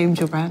named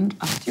your brand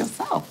after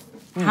yourself.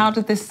 How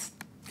did this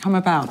come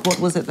about? What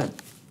was it that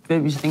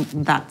made you think,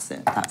 that's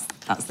it,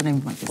 that's the name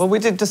of my business? Well, we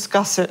did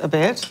discuss it a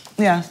bit.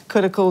 Yeah.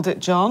 Could have called it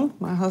John,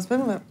 my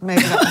husband, but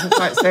maybe that wasn't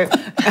quite so,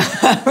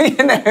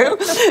 you know.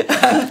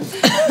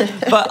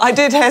 But I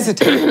did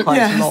hesitate quite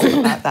a lot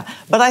about that.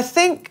 But I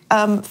think,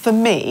 for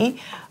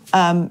me,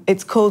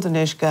 it's called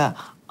Annoushka.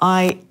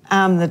 I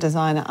am the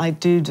designer. I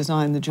do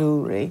design the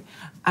jewellery.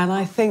 And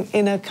I think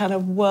in a kind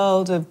of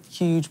world of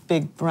huge,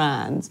 big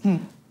brands,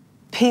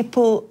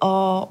 people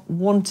are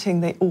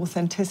wanting the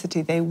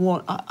authenticity. They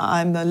want.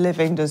 I'm a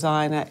living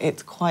designer.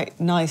 It's quite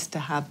nice to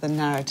have the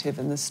narrative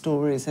and the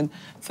stories, and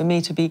for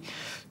me to be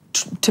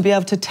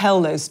able to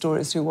tell those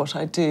stories through what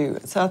I do.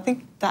 So I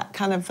think that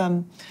kind of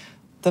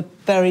the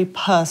very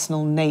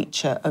personal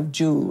nature of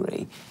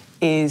jewellery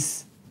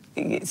it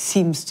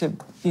seems to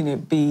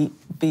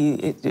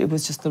it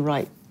was just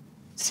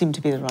seemed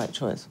to be the right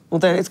choice.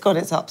 Although it's got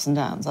its ups and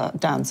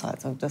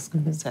downsides, I'm just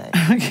going to say.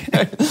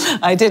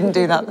 I didn't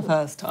do that the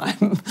first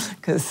time.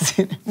 Because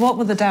What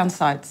were the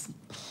downsides?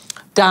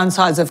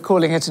 Downsides of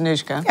calling it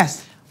Annoushka?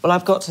 Yes. Well,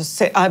 I've got to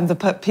sit,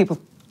 people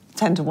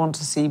tend to want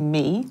to see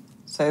me,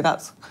 so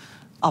that's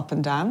up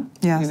and down,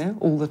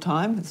 all the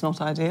time. It's not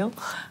ideal.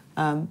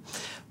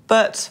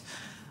 But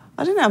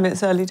I don't know, I mean,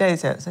 it's early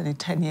days yet. It's only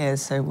 10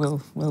 years, so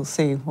we'll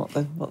see what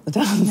the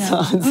downsides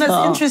are. And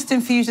that's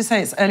interesting for you to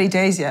say it's early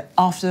days yet,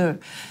 after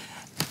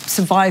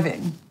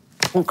surviving.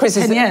 Well,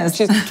 Chrissie's 10 years.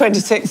 She's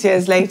 26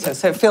 years later,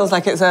 so it feels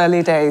like it's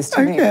early days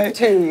to me.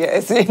 2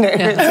 years,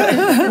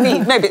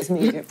 Maybe it's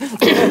medium.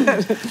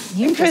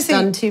 You've just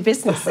done 2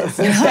 businesses.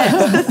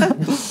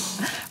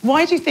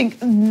 Why do you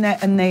think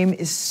a name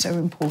is so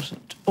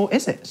important, or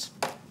is it?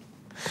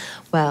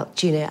 Well,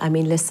 I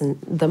mean, listen,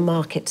 the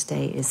market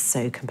today is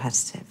so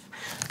competitive.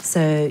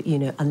 So,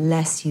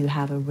 unless you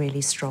have a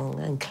really strong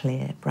and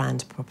clear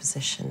brand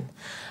proposition,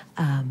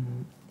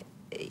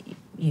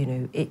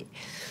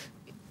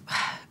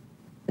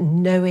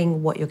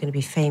 knowing what you're going to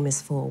be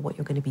famous for, what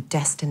you're going to be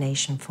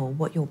destination for,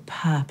 what your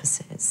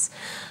purpose is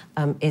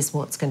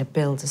what's going to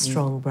build a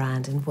strong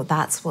brand, and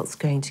that's what's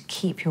going to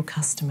keep your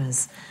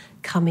customers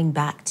coming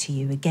back to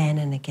you again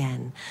and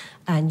again.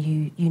 And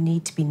you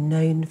need to be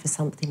known for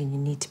something, and you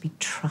need to be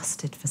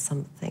trusted for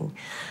something.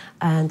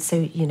 And so,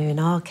 in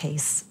our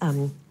case,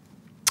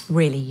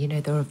 really,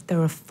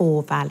 there are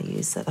 4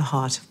 values at the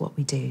heart of what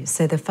we do.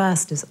 So the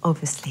first is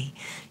obviously,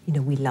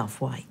 we love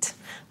white.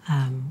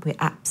 We're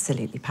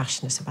absolutely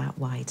passionate about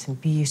white and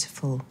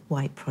beautiful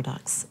white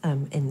products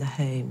in the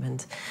home.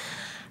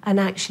 And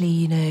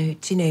actually,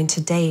 in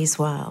today's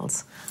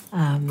world,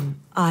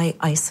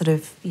 I sort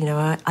of,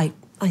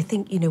 I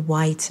think,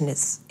 white and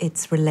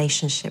its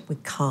relationship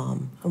with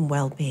calm and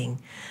well-being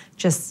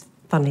just,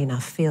 funnily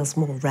enough, feels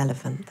more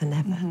relevant than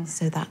ever. Mm-hmm.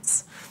 So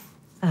that's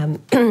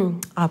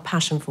our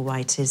passion for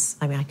white is,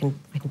 I mean, I can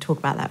talk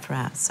about that for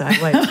hours, so I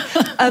won't.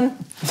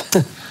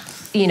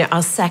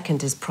 Our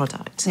second is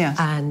product. Yes.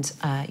 And,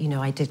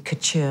 I did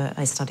couture,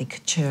 I studied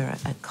couture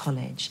at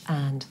college,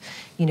 and,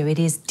 it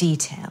is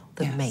detail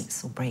that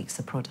makes or breaks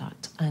a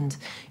product. And,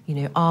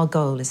 our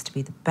goal is to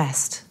be the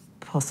best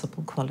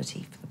possible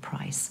quality for the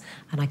price.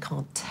 And I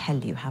can't tell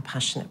you how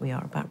passionate we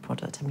are about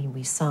product. I mean,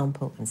 we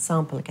sample and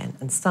sample again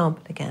and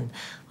sample again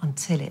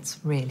until it's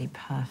really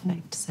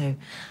perfect. So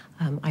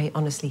I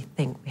honestly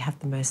think we have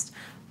the most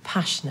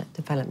passionate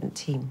development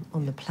team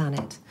on the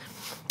planet.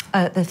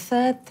 The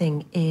third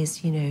thing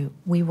is,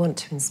 we want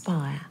to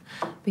inspire,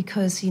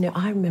 because,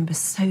 I remember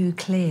so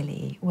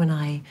clearly when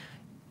I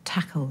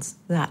tackled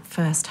that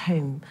first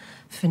home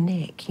for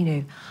Nick,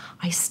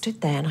 I stood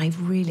there and I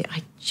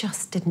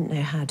just didn't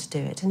know how to do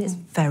it, and it's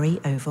very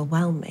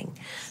overwhelming.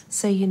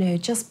 So,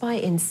 just by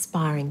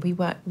inspiring, we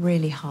work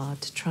really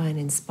hard to try and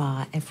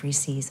inspire every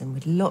season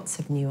with lots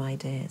of new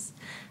ideas.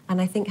 And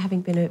I think,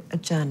 having been a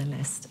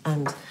journalist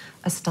and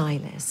a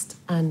stylist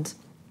and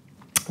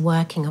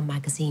working on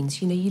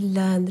magazines, you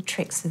learn the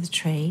tricks of the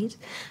trade,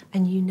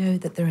 and you know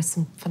that there are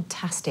some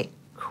fantastic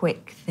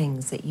quick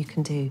things that you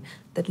can do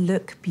that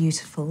look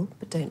beautiful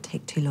but don't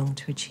take too long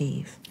to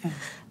achieve. Yeah.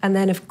 And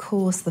then, of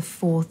course, the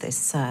fourth is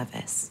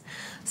service.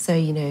 So,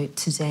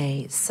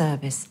 today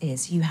service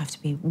is you have to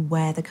be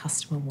where the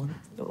customer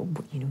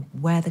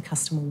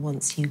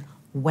wants you,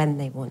 when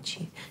they want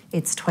you.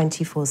 It's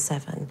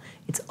 24/7.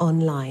 It's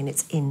online.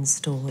 It's in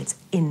store. It's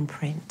in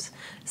print.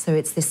 So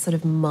it's this sort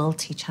of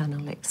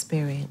multi-channel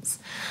experience.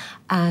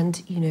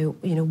 And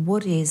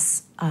what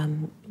is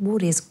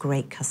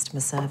great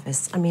customer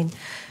service? I mean,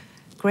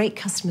 great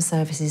customer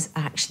service is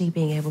actually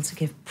being able to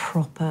give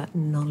proper,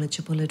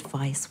 knowledgeable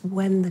advice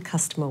when the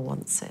customer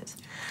wants it.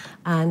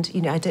 And,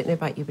 I don't know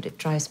about you, but it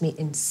drives me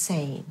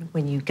insane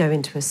when you go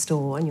into a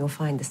store and you'll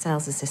find the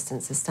sales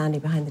assistants are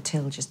standing behind the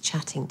till just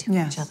chatting to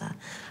each other,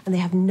 and they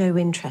have no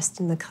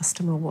interest in the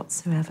customer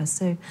whatsoever.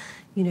 So,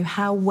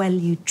 how well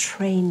you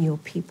train your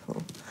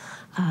people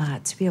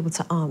to be able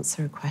to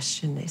answer a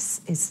question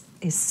is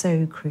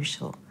so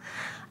crucial.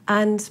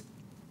 And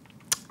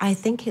I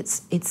think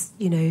it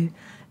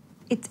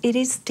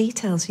is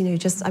details,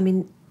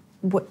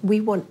 we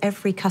want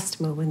every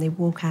customer, when they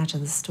walk out of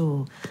the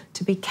store,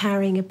 to be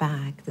carrying a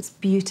bag that's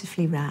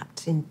beautifully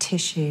wrapped in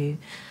tissue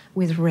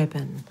with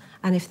ribbon.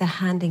 And if they're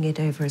handing it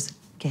over as a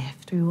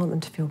gift, we want them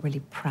to feel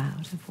really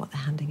proud of what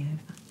they're handing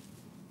over.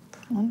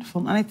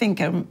 Wonderful. And I think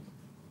at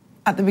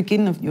the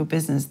beginning of your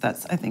business,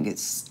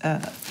 it's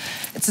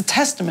a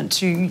testament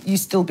to you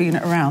still being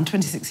around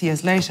 26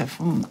 years later,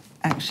 from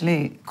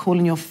actually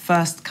calling your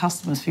first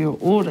customers for your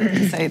order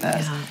and say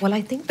that well,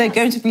 I think they're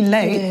going to be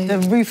late, the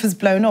roof has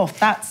blown off.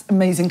 That's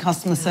amazing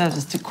customer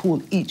service, to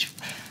call each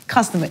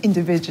customer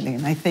individually,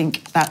 and I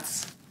think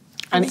that's...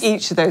 And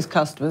each of those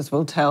customers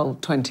will tell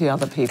 20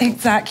 other people.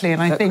 Exactly,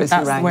 and I think Chrissie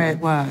that's the rang way them.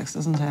 it works,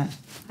 doesn't it?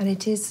 And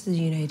it is,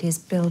 you know, it is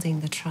building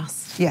the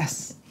trust.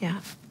 Yes. Yeah.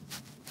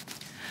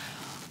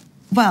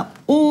 Well,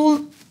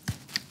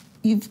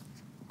 you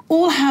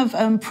all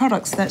have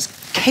products that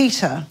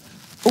cater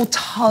or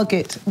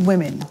target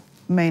women,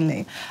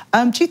 mainly.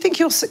 Do you think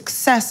your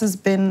success has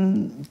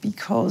been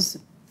because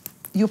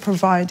you're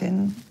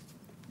providing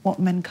what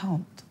men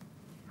can't,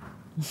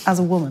 as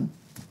a woman?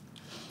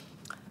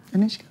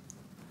 Annoushka?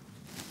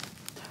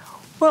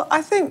 Well,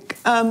 I think,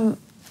 I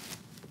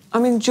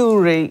mean,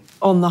 jewellery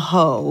on the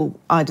whole,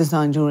 I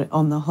design jewellery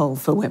on the whole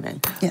for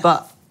women. Yes.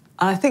 But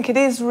I think it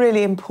is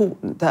really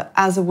important that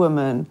as a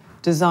woman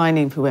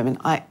designing for women,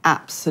 I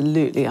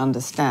absolutely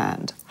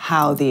understand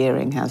how the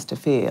earring has to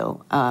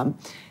feel.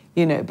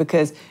 You know,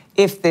 because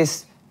if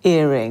this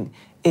earring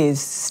is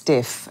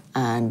stiff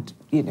and,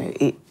 you know,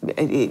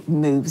 it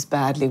moves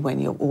badly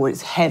when or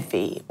it's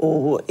heavy,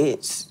 or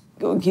it's,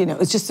 you know,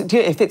 it's just,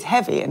 if it's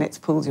heavy and it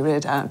pulls your ear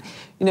down,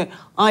 you know,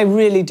 I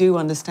really do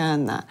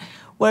understand that.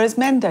 Whereas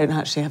men don't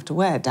actually have to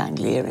wear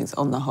dangly earrings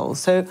on the whole.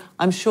 So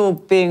I'm sure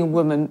being a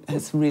woman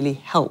has really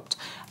helped.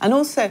 And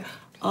also,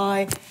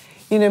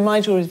 you know,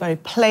 my jewellery is very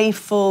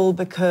playful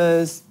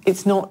because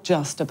it's not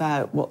just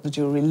about what the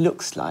jewellery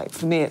looks like.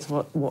 For me, it's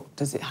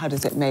how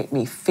does it make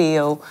me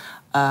feel?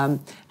 Can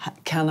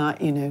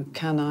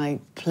I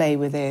play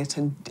with it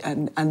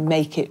and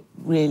make it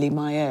really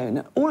my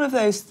own? All of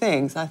those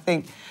things, I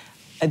think,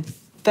 a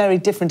very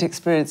different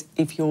experience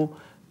if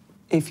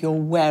you're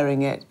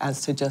wearing it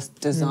as to just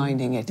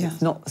designing it. Yes.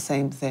 It's not the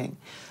same thing.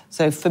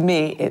 So for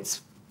me,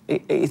 it's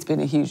been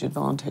a huge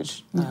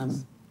advantage.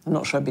 Yes. I'm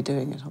not sure I'd be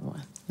doing it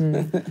otherwise.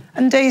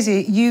 And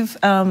Daisy, you've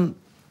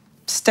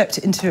stepped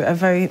into a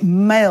very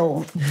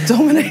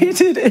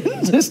male-dominated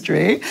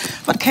industry,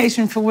 but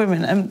catering for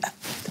women.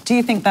 Do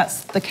you think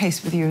that's the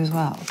case with you as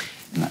well?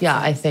 Yeah,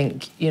 I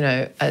think, you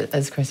know,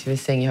 as Chrissie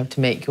was saying, you have to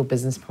make your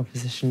business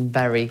proposition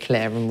very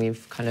clear, and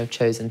we've kind of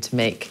chosen to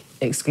make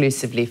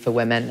exclusively for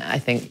women. I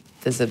think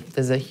there's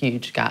a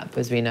huge gap,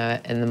 as we know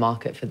it, in the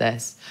market for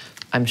this.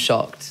 I'm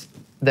shocked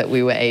that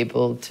we were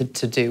able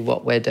to do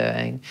what we're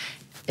doing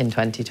in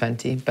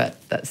 2020, but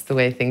that's the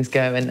way things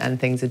go, and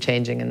things are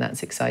changing, and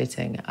that's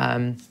exciting.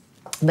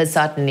 But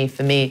certainly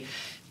for me,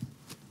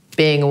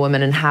 being a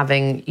woman and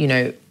having, you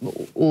know,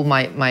 all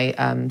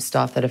my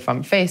staff that are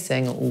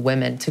front-facing, all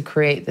women, to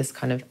create this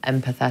kind of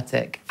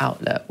empathetic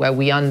outlet where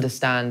we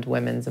understand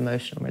women's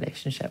emotional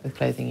relationship with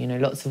clothing. You know,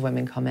 lots of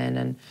women come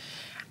in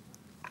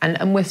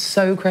and we're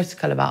so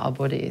critical about our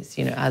bodies,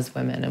 you know, as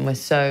women, and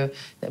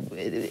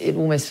it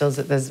almost feels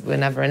that we're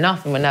never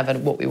enough and we're never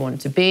what we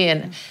want to be.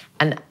 And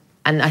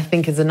I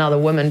think as another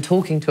woman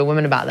talking to a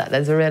woman about that,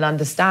 there's a real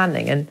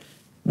understanding. And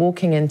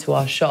walking into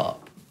our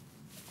shop,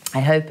 I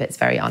hope it's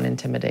very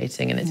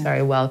unintimidating and it's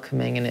very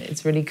welcoming and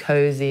it's really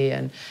cozy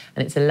and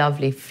it's a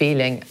lovely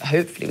feeling.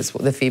 Hopefully it's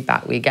what the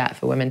feedback we get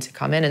for women to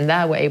come in, and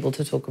there we're able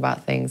to talk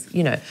about things,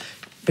 you know,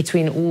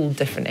 between all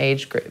different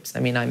age groups.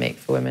 I mean, I make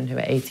for women who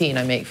are 18,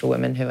 I make for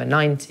women who are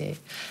 90,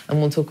 and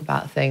we'll talk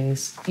about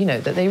things, you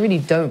know, that they really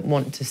don't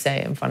want to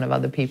say in front of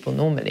other people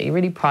normally,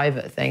 really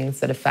private things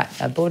that affect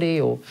their body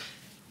or,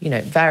 you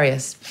know,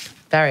 various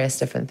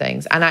different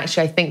things. And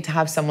actually, I think to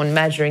have someone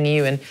measuring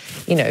you and,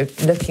 you know,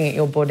 looking at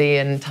your body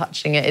and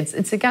touching it,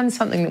 it's again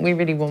something that we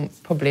really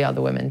want probably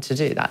other women to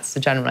do. That's the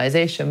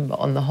generalisation, but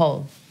on the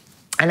whole.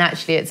 And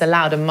actually, it's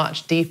allowed a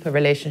much deeper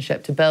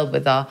relationship to build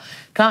with our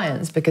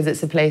clients because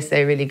it's a place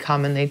they really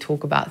come and they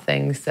talk about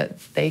things that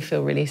they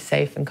feel really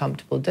safe and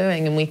comfortable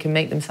doing, and we can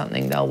make them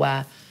something they'll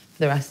wear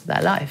the rest of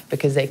their life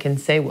because they can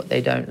say what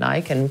they don't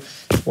like and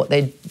what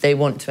they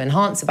want to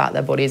enhance about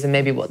their bodies and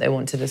maybe what they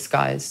want to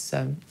disguise.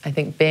 So I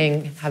think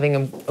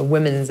having a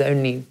women's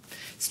only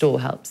store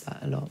helps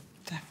that a lot.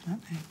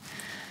 Definitely.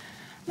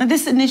 Now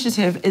this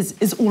initiative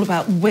is all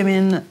about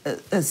women,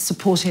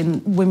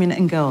 supporting women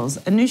and girls.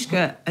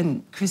 Annoushka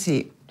and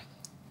Chrissie,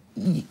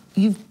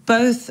 you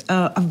both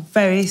are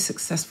very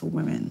successful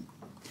women.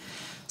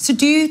 So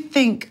do you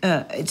think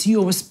it's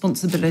your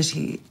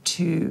responsibility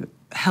to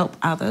help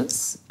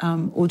others,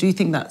 or do you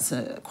think that's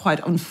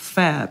quite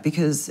unfair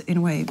because, in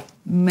a way,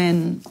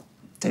 men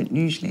don't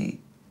usually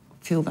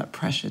feel that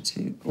pressure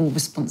or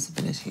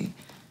responsibility?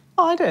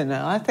 Oh, I don't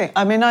know. I think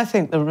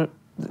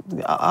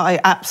I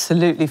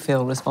absolutely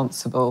feel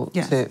responsible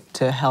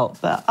to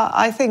help. But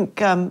I think,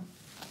 I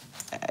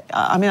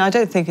mean, I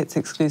don't think it's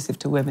exclusive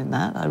to women,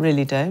 that. I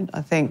really don't.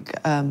 I think,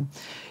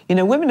 you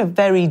know, women are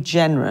very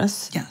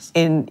generous. Yes.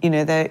 You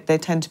know, they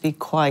tend to be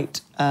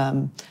quite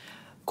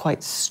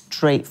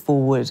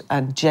straightforward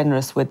and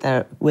generous with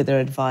their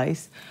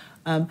advice.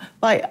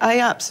 But I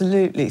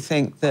absolutely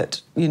think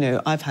that, you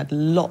know, I've had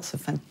lots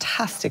of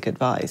fantastic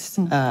advice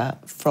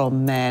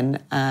from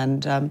men,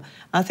 and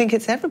I think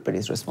it's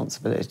everybody's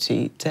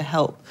responsibility to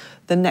help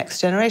the next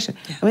generation.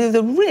 Yeah. I mean,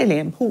 the really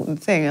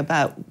important thing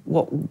about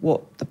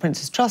what the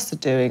Prince's Trust are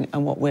doing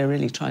and what we're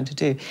really trying to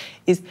do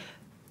is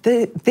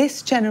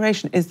this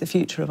generation is the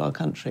future of our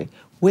country.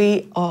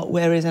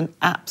 There is an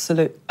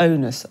absolute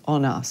onus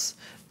on us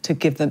to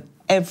give them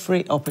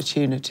every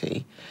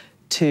opportunity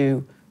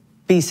to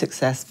be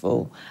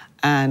successful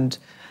and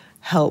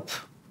help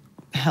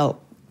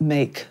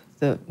make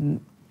the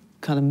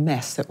kind of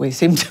mess that we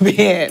seem to be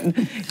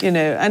in, you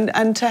know,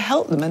 and to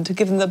help them and to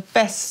give them the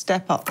best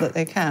step up that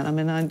they can. I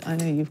mean, I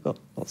know you've got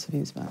lots of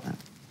views about that.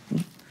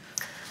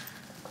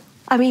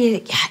 I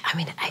mean,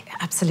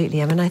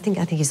 absolutely. I mean, I think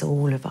it's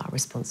all of our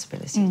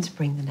responsibility to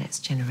bring the next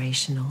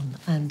generation on.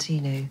 And,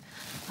 you know,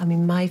 I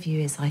mean, my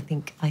view is I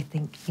think,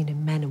 you know,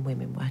 men and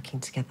women working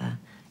together,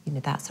 you know,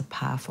 that's a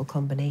powerful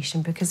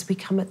combination because we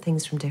come at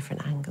things from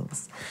different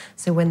angles.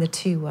 So when the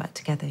two work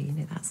together, you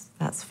know,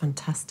 that's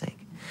fantastic.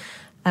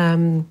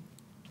 And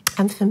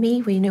for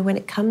me, you know, when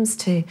it comes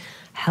to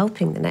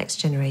helping the next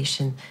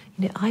generation,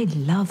 you know, I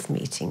love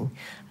meeting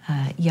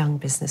young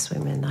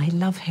businesswomen. I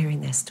love hearing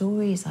their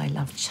stories. I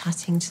love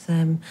chatting to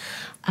them,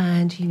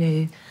 and you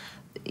know,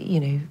 you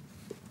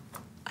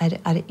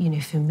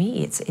know, for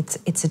me,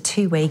 it's a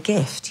two-way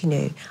gift. You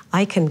know,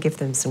 I can give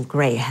them some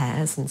grey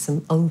hairs and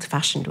some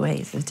old-fashioned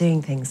ways of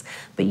doing things,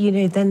 but you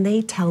know, then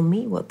they tell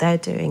me what they're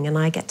doing, and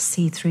I get to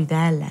see through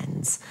their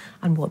lens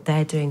and what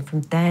they're doing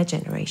from their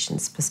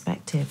generation's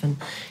perspective. And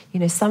you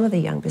know, some of the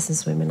young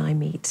businesswomen I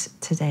meet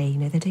today, you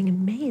know, they're doing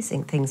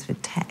amazing things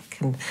with tech,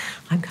 and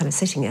I'm kind of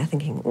sitting there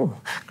thinking, oh,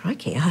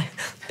 crikey, I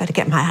better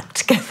get my act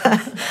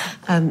together.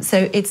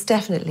 So it's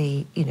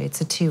definitely, you know,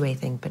 it's a two-way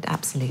thing, but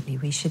absolutely,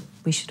 we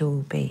should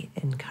all be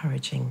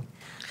encouraging.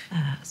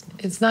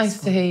 It's nice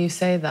to hear you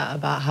say that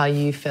about how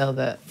you feel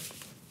that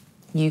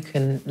you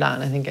can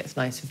learn. I think it's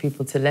nice for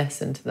people to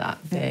listen to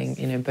that, being,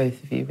 you know,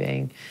 both of you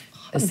being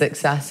as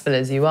successful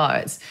as you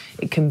are.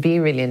 It can be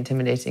really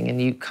intimidating, and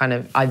you kind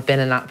of, I've been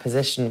in that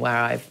position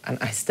where and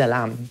I still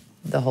am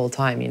the whole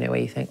time, you know, where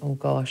you think, oh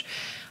gosh,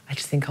 I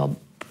just think I'll,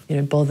 you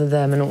know, bother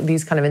them, and all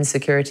these kind of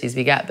insecurities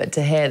we get. But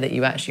to hear that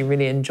you actually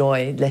really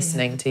enjoy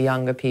listening to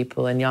younger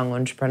people and young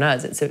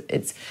entrepreneurs,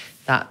 it's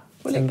that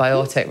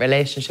symbiotic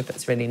relationship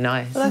that's really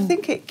nice. Well, I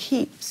think it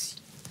keeps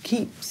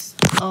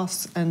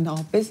us and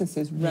our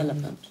businesses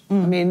relevant. I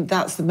mean,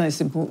 that's the most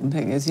important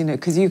thing, is, you know,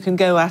 because you can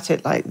go at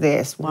it like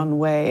this one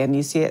way and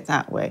you see it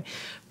that way.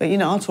 But, you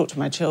know, I'll talk to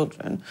my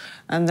children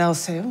and they'll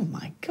say, oh,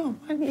 my God,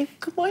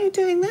 why are you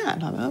doing that?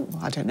 And I'm like,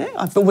 well, I don't know.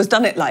 I've always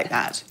done it like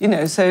that, you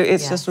know, so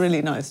it's just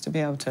really nice to be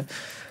able to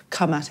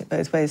come at it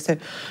both ways. So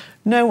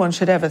no one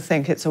should ever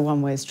think it's a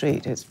one-way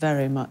street. It's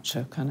very much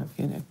a kind of,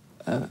 you know,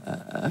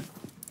 a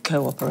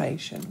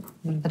cooperation.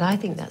 But I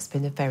think that's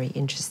been a very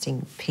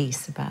interesting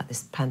piece about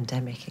this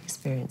pandemic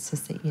experience,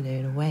 is that, you know,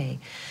 in a way,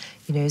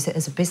 you know,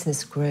 as a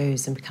business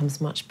grows and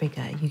becomes much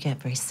bigger, you get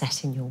very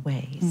set in your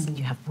ways and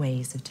you have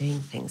ways of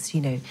doing things.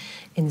 You know,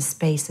 in the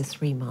space of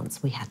 3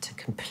 months, we had to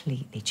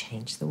completely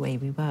change the way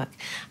we work.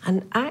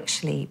 And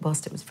actually,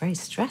 whilst it was very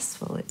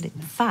stressful, in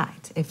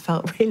fact, it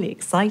felt really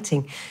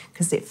exciting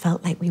because it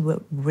felt like we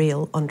were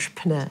real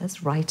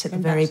entrepreneurs right at the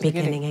very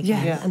beginning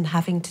again, and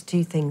having to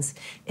do things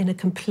in a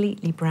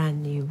completely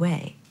brand new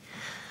way.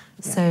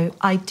 Yeah. So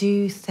I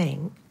do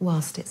think,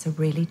 whilst it's a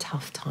really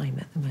tough time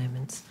at the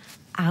moment,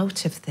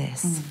 out of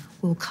this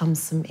will come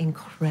some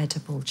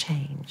incredible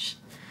change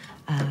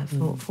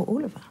for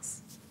all of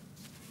us.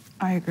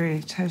 I agree,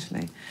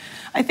 totally.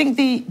 I think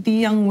the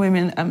young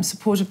women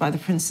supported by the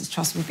Prince's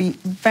Trust would be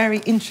very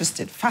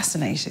interested,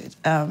 fascinated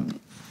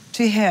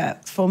to hear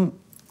from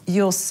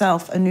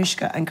yourself,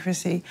 Annoushka and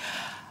Chrissie,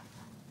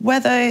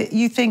 whether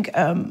you think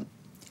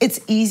it's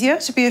easier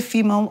to be a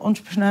female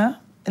entrepreneur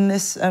in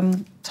this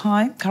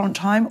current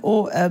time,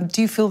 or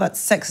do you feel that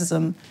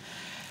sexism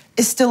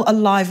is still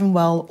alive and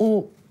well,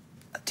 or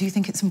do you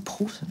think it's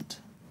important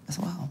as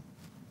well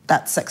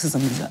that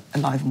sexism is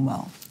alive and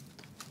well?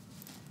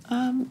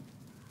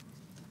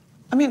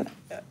 I mean,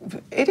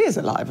 it is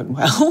alive and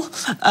well,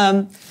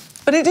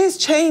 but it is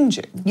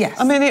changing. Yes.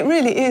 I mean, it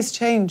really is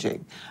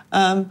changing.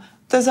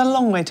 There's a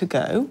long way to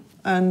go,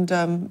 and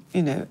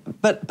you know,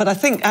 but I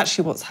think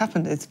actually what's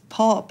happened is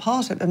part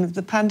of, I mean,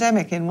 the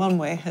pandemic in one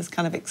way has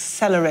kind of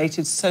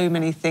accelerated so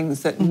many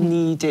things that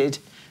needed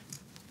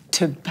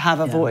to have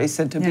a voice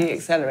and to be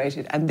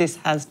accelerated, and this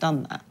has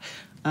done that.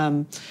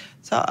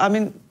 So, I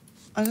mean,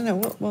 I don't know,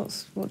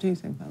 what do you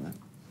think about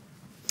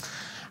that?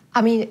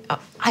 I mean,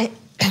 I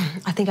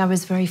think I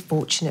was very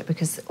fortunate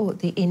because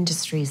the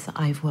industries that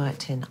I've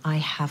worked in, I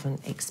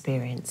haven't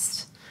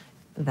experienced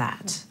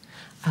that.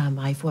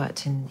 I've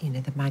worked in, you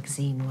know, the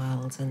magazine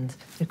world, and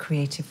the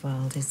creative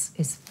world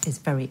is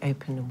very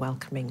open and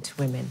welcoming to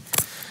women.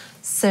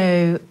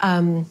 So,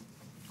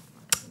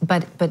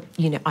 but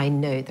you know, I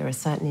know there are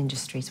certain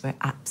industries where it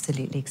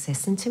absolutely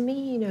exists. And to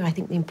me, you know, I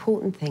think the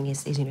important thing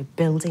is you know,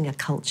 building a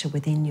culture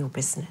within your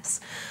business,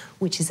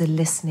 which is a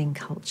listening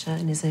culture,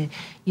 and is a,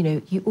 you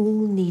know, you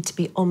all need to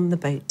be on the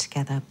boat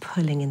together,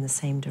 pulling in the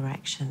same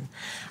direction.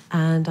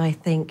 And I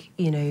think,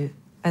 you know,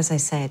 as I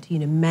said, you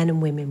know, men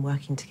and women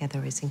working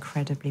together is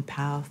incredibly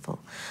powerful.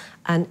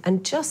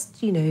 And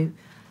just, you know,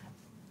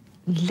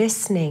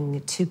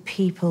 listening to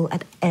people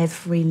at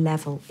every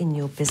level in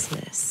your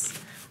business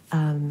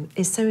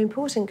is so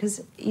important,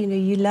 because, you know,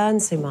 you learn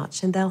so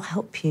much and they'll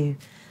help you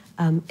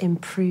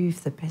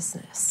improve the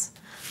business.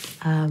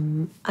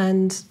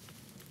 And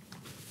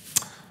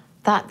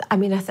that, I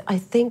mean, I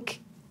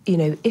think, you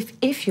know,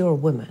 if you're a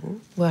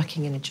woman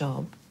working in a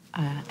job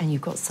and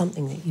you've got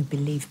something that you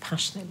believe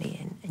passionately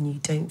in and you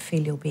don't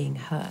feel you're being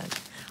heard,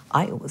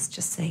 I always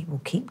just say,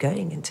 well, keep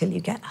going until you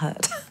get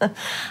heard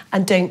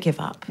and don't give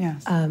up.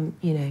 Yes.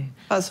 You know.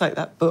 That's like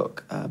that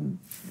book,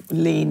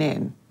 Lean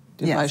In,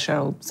 by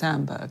Sheryl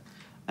Sandberg.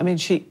 I mean,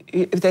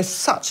 there's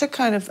such a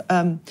kind of,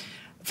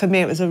 for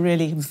me, it was a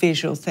really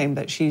visual thing,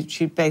 but she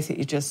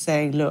basically just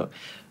saying, look,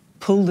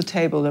 pull the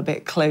table a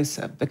bit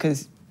closer,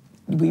 because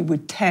we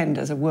would tend,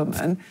 as a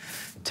woman,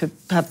 to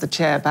have the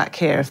chair back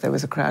here if there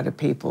was a crowd of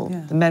people.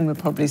 Yeah. The men would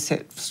probably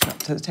sit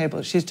strapped to the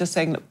table. She's just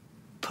saying, look,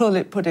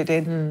 put it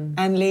in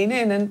and lean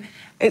in. And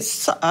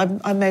it's,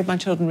 I made my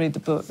children read the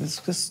book.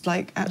 It's just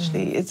like,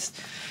 actually, it's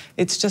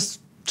just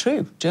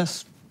true.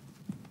 Just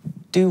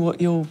do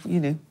what you're, you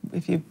know,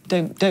 if you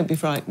don't be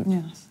frightened.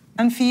 Yes.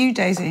 And for you,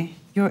 Daisy,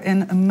 you're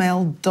in a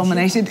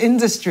male-dominated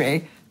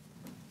industry.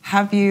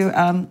 Have you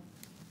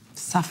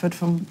suffered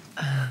from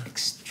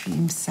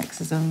extreme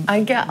sexism?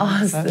 I get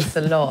asked this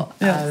a lot.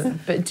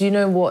 But do you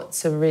know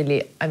what's a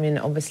really, I mean,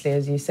 obviously,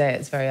 as you say,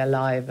 it's very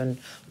alive and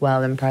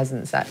well and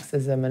present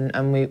sexism,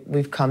 and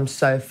we've come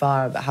so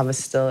far, but have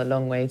still a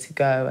long way to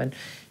go.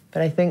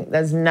 But I think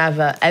there's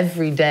never,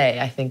 every day,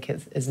 I think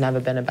it's never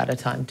been a better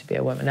time to be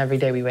a woman. Every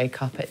day we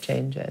wake up, it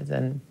changes.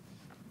 And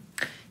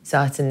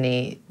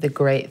certainly the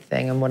great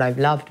thing, and what I've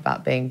loved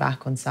about being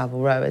back on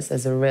Savile Row, is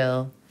there's a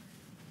real,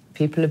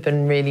 people have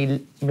been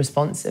really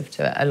responsive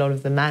to it. A lot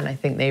of the men, I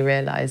think they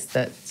realise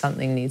that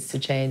something needs to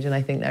change, and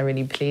I think they're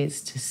really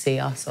pleased to see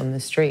us on the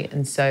street.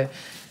 And so,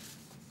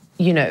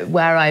 you know,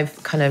 where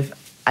I've kind of,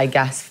 I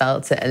guess,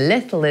 felt it a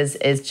little is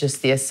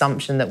just the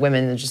assumption that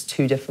women are just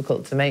too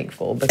difficult to make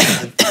for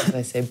because of, as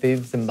I say,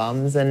 boobs and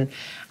bums, and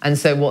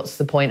so what's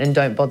the point, and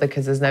don't bother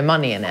because there's no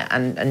money in it,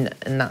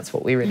 and that's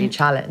what we really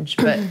challenge.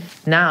 But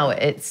now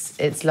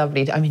it's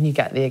lovely. I mean, you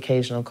get the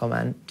occasional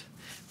comment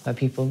where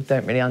people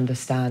don't really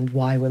understand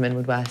why women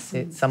would wear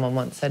suits. Someone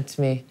once said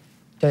to me,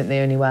 don't they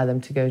only wear them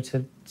to go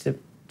to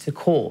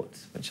court,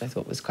 which I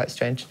thought was quite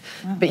strange.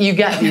 Wow. But you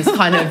get these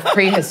kind of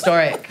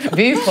prehistoric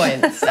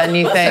viewpoints, and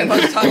you think,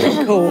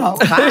 oh, wow.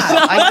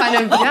 I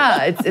kind of,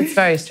 yeah, it's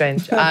very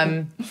strange.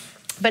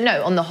 But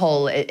no, on the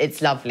whole,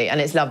 it's lovely,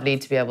 and it's lovely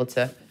to be able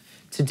to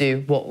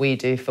do what we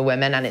do for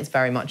women, and it's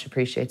very much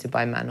appreciated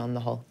by men on the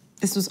whole.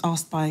 This was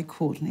asked by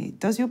Courtney.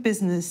 Does your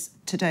business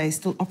today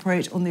still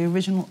operate on the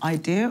original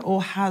idea,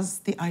 or has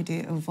the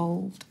idea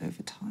evolved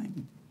over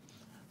time?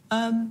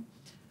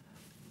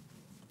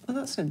 Well,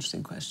 that's an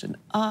interesting question.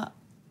 I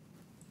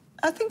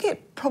think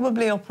it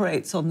probably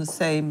operates on the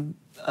same,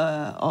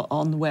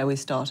 on where we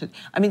started.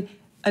 I mean,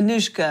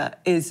 Annoushka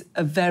is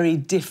a very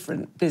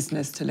different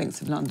business to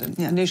Links of London.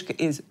 Yeah. Annoushka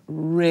is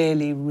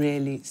really,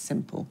 really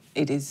simple.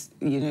 It is,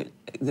 you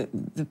know,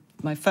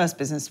 my first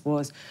business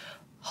was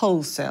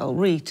wholesale,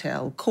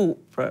 retail,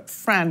 corporate,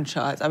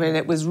 franchise. I mean,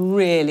 it was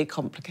really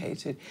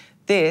complicated.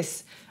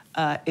 This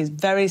is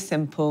very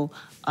simple.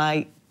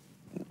 Our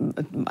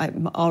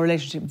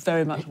relationship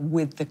very much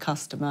with the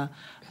customer.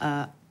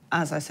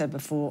 As I said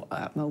before,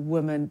 I'm a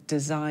woman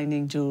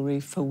designing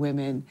jewellery for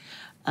women.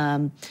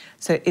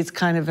 So it's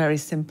kind of very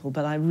simple,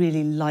 but I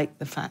really like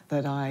the fact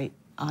that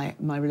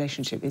my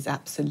relationship is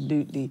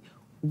absolutely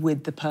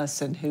with the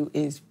person who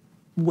is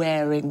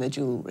wearing the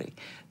jewellery.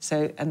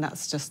 So, and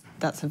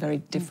that's a very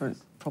different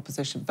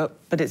proposition. But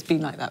it's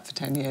been like that for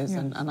 10 years,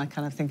 and I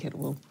kind of think it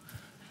will.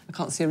 I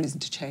can't see a reason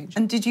to change.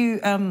 And did you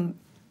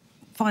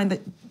find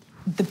that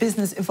the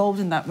business evolved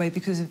in that way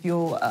because of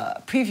your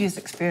previous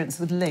experience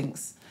with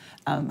Links,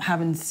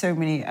 having so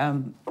many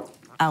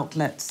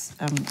outlets?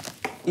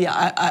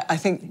 Yeah, I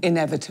think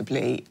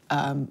inevitably,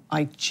 I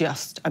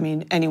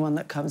mean, anyone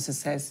that comes and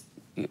says,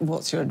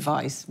 what's your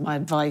advice? My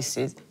advice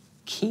is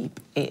keep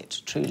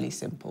it truly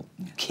simple.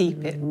 Yeah.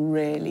 Keep it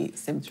really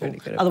simple.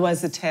 Really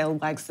otherwise, the tail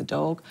wags the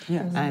dog.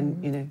 Yes.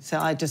 And, you know, so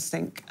I just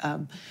think,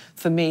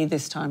 for me,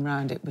 this time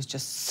round, it was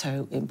just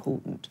so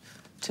important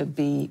to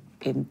be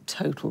in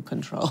total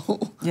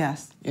control.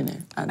 Yes. You know.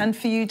 And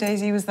for you,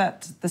 Daisy, was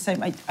that the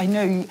same? I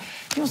know you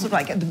also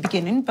like at the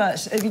beginning,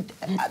 but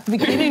at the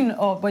beginning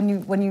of when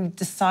you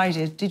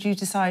decided, did you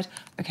decide,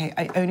 okay,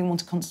 I only want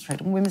to concentrate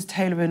on women's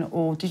tailoring,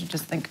 or did you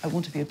just think, I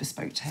want to be a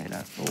bespoke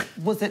tailor? Or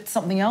was it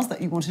something else that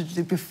you wanted to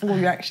do before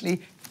you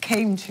actually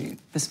came to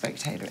bespoke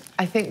tailoring?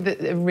 I think that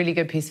a really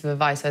good piece of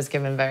advice I was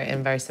given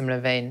in very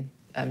similar vein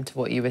to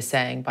what you were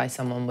saying by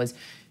someone was,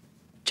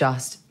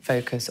 just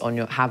focus on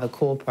have a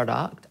core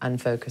product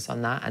and focus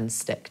on that and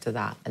stick to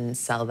that and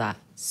sell that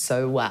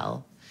so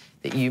well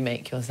that you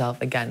make yourself,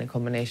 again, a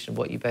combination of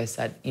what you both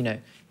said, you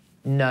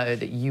know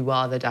that you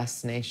are the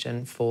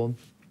destination for,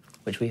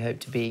 which we hope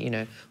to be, you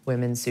know,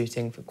 women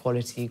suiting for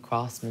quality,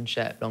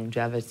 craftsmanship,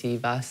 longevity,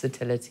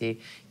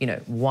 versatility, you know,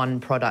 one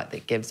product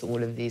that gives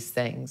all of these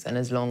things. And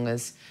as long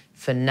as,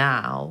 for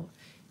now,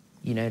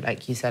 you know,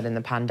 like you said, in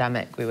the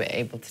pandemic, we were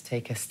able to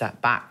take a step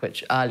back,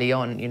 which early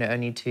on, you know,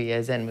 only 2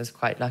 years in, was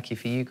quite lucky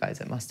for you guys.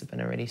 It must have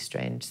been a really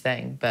strange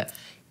thing. But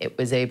it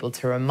was able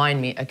to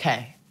remind me,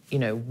 okay, you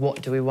know,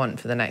 what do we want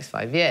for the next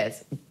 5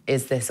 years?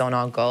 Is this on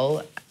our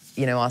goal?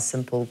 You know, our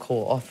simple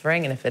core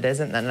offering, and if it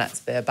isn't, then let's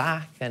veer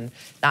back. And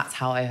that's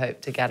how I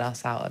hope to get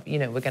us out of, you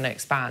know, we're going to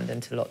expand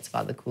into lots of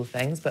other cool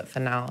things, but for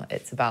now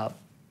it's about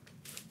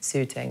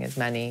suiting as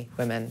many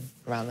women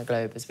around the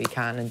globe as we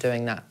can and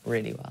doing that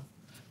really well.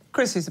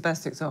 Chrissie's the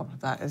best example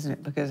of that, isn't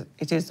it? Because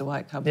it is the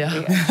white company.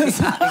 Yeah.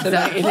 It's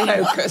absolutely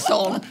focused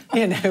on,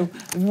 you know,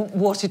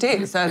 what it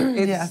is. And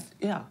it's,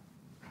 yeah.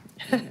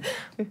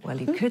 Well,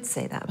 you could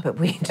say that, but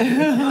we do.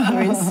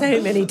 We're in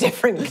so many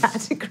different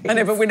categories. I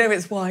know, but we know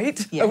it's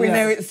white, and we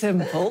know it's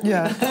simple.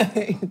 Yeah.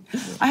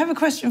 I have a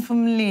question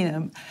from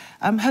Lena.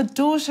 Her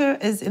daughter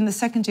is in the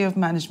second year of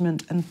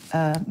management and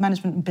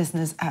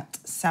business at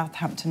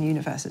Southampton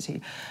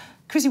University.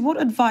 Chrissie, what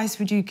advice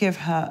would you give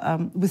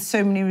her with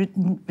so many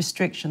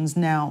restrictions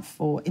now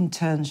for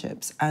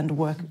internships and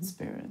work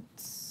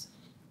experience?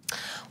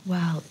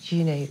 Well,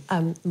 you know,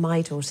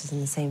 my daughter's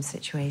in the same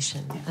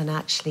situation, and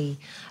actually,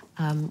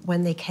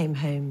 when they came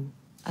home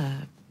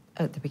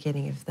at the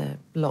beginning of the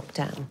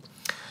lockdown,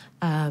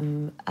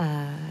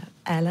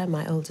 Ella,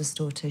 my oldest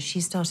daughter, she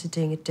started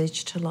doing a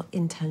digital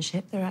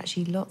internship. There are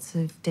actually lots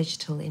of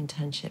digital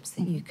internships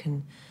that you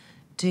can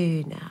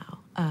do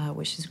now,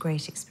 which is a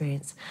great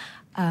experience.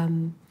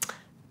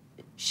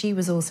 She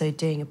was also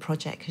doing a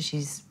project because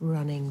she's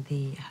running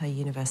her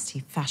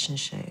university fashion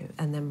show.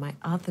 And then my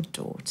other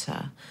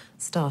daughter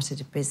started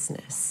a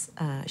business.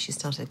 She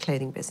started a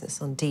clothing business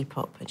on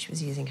Depop, and she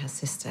was using her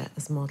sister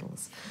as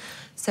models.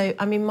 So,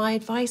 I mean, my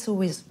advice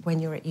always when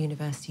you're at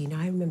university, you know,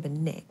 I remember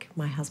Nick,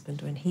 my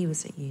husband, when he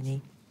was at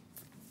uni.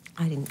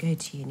 I didn't go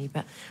to uni,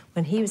 but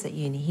when he was at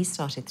uni, he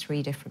started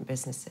 3 different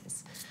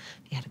businesses.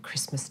 He had a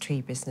Christmas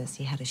tree business,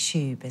 he had a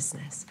shoe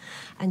business.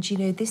 And, you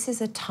know, this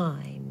is a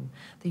time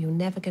that you're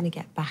never going to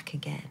get back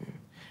again.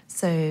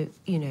 So,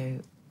 you know,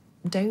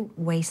 don't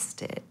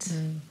waste it,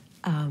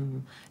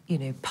 you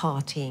know,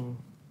 partying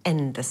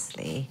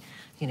endlessly,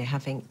 you know,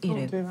 having,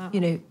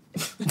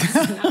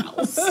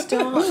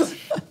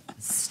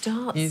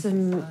 start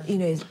some, you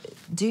know,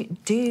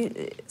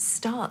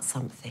 start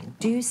something,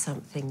 do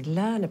something,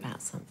 learn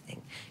about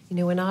something. You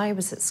know, when I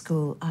was at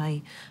school,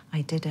 I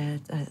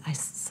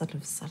sort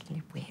of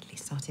suddenly weirdly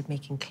started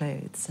making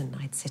clothes, and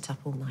I'd sit up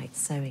all night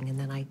sewing, and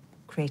then I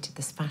created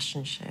this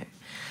fashion show.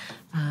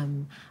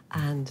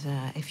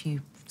 If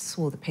you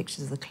saw the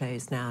pictures of the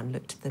clothes now and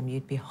looked at them,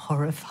 you'd be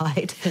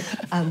horrified.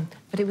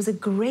 But it was a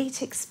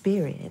great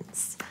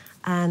experience.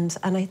 And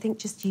I think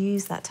just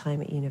use that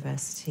time at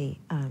university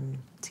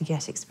to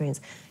get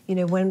experience. You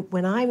know,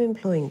 when I'm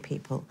employing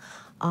people,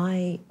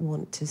 I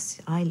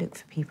look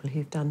for people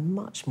who've done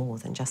much more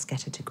than just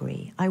get a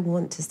degree. I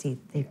want to see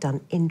they've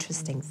done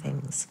interesting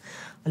things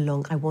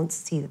along. I want to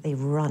see that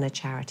they've run a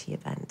charity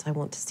event. I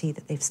want to see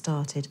that they've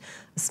started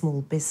a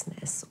small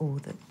business, or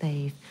that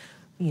they've,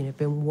 you know,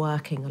 been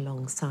working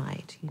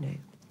alongside, you know,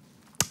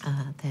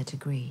 their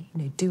degree.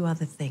 You know, do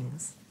other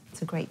things.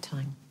 It's a great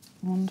time.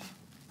 Wonderful.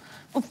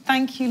 Well,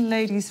 thank you,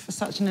 ladies, for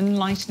such an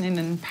enlightening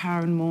and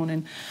empowering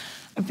morning.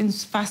 I've been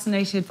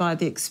fascinated by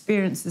the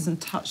experiences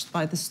and touched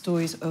by the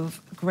stories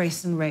of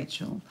Grace and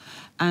Rachel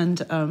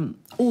and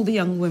all the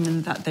young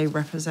women that they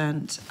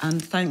represent.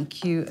 And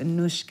thank you,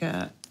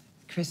 Annoushka,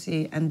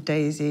 Chrissie and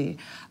Daisy.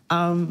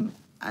 And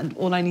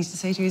all I need to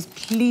say to you is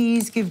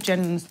please give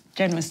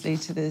generously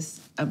to this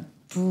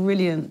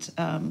brilliant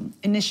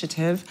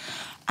initiative,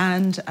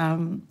 and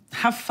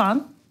have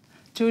fun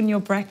during your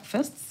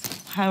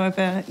breakfasts,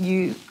 however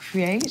you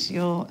create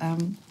your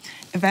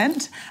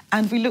event,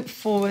 and we look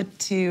forward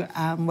to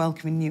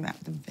welcoming you at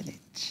the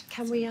village.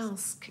 Can we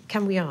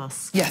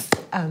ask? Yes.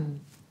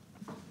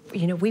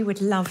 You know, we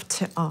would love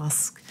to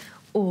ask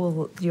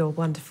all your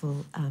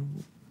wonderful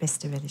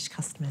Bicester Village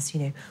customers,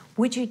 you know,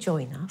 would you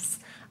join us?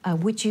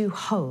 Would you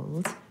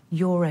hold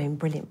your own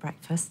brilliant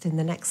breakfast in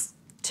the next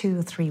 2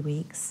 or 3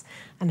 weeks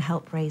and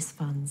help raise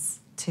funds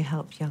to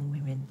help young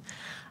women?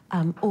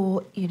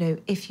 Or, you know,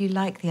 if you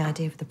like the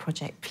idea of the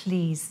project,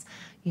 please,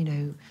 you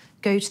know,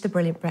 go to the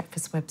Brilliant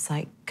Breakfast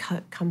website,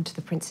 come to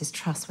the Prince's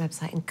Trust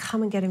website and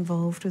come and get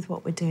involved with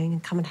what we're doing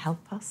and come and help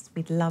us.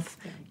 We'd love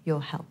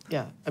your help.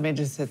 Yeah, I mean,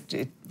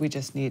 we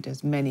just need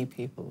as many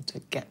people to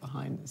get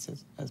behind this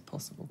as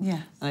possible.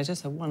 Yeah. And I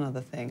just have one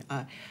other thing.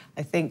 I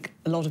think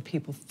a lot of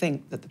people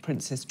think that the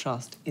Prince's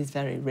Trust is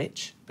very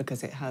rich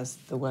because it has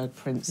the word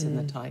Prince in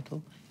the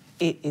title.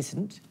 It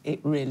isn't. It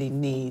really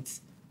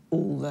needs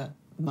all the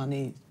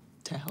money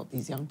to help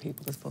these young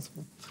people as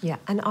possible. Yeah,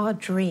 and our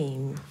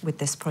dream with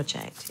this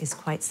project is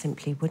quite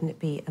simply, wouldn't it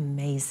be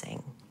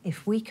amazing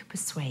if we could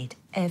persuade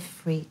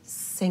every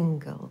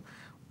single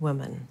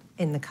woman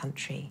in the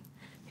country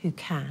who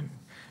can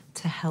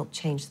to help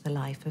change the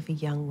life of a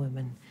young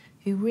woman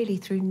who really,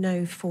 through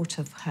no fault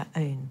of her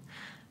own,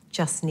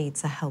 just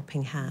needs a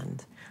helping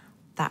hand.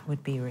 That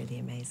would be really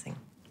amazing.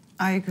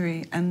 I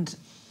agree, and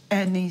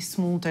any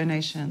small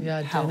donation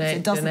helps.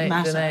 It doesn't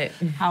matter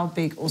how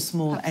big or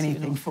small,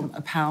 anything from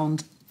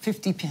 £1,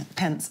 50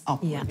 pence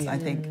upwards, I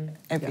think,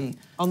 every...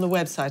 On the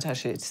website,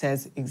 actually, it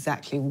says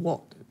exactly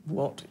what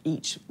what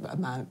each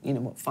amount, you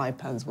know, what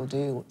 £5 will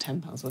do, what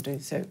 £10 will do.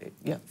 So,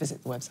 yeah,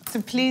 visit the website.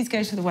 So please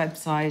go to the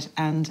website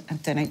and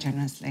donate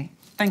generously.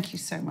 Thank you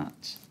so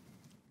much.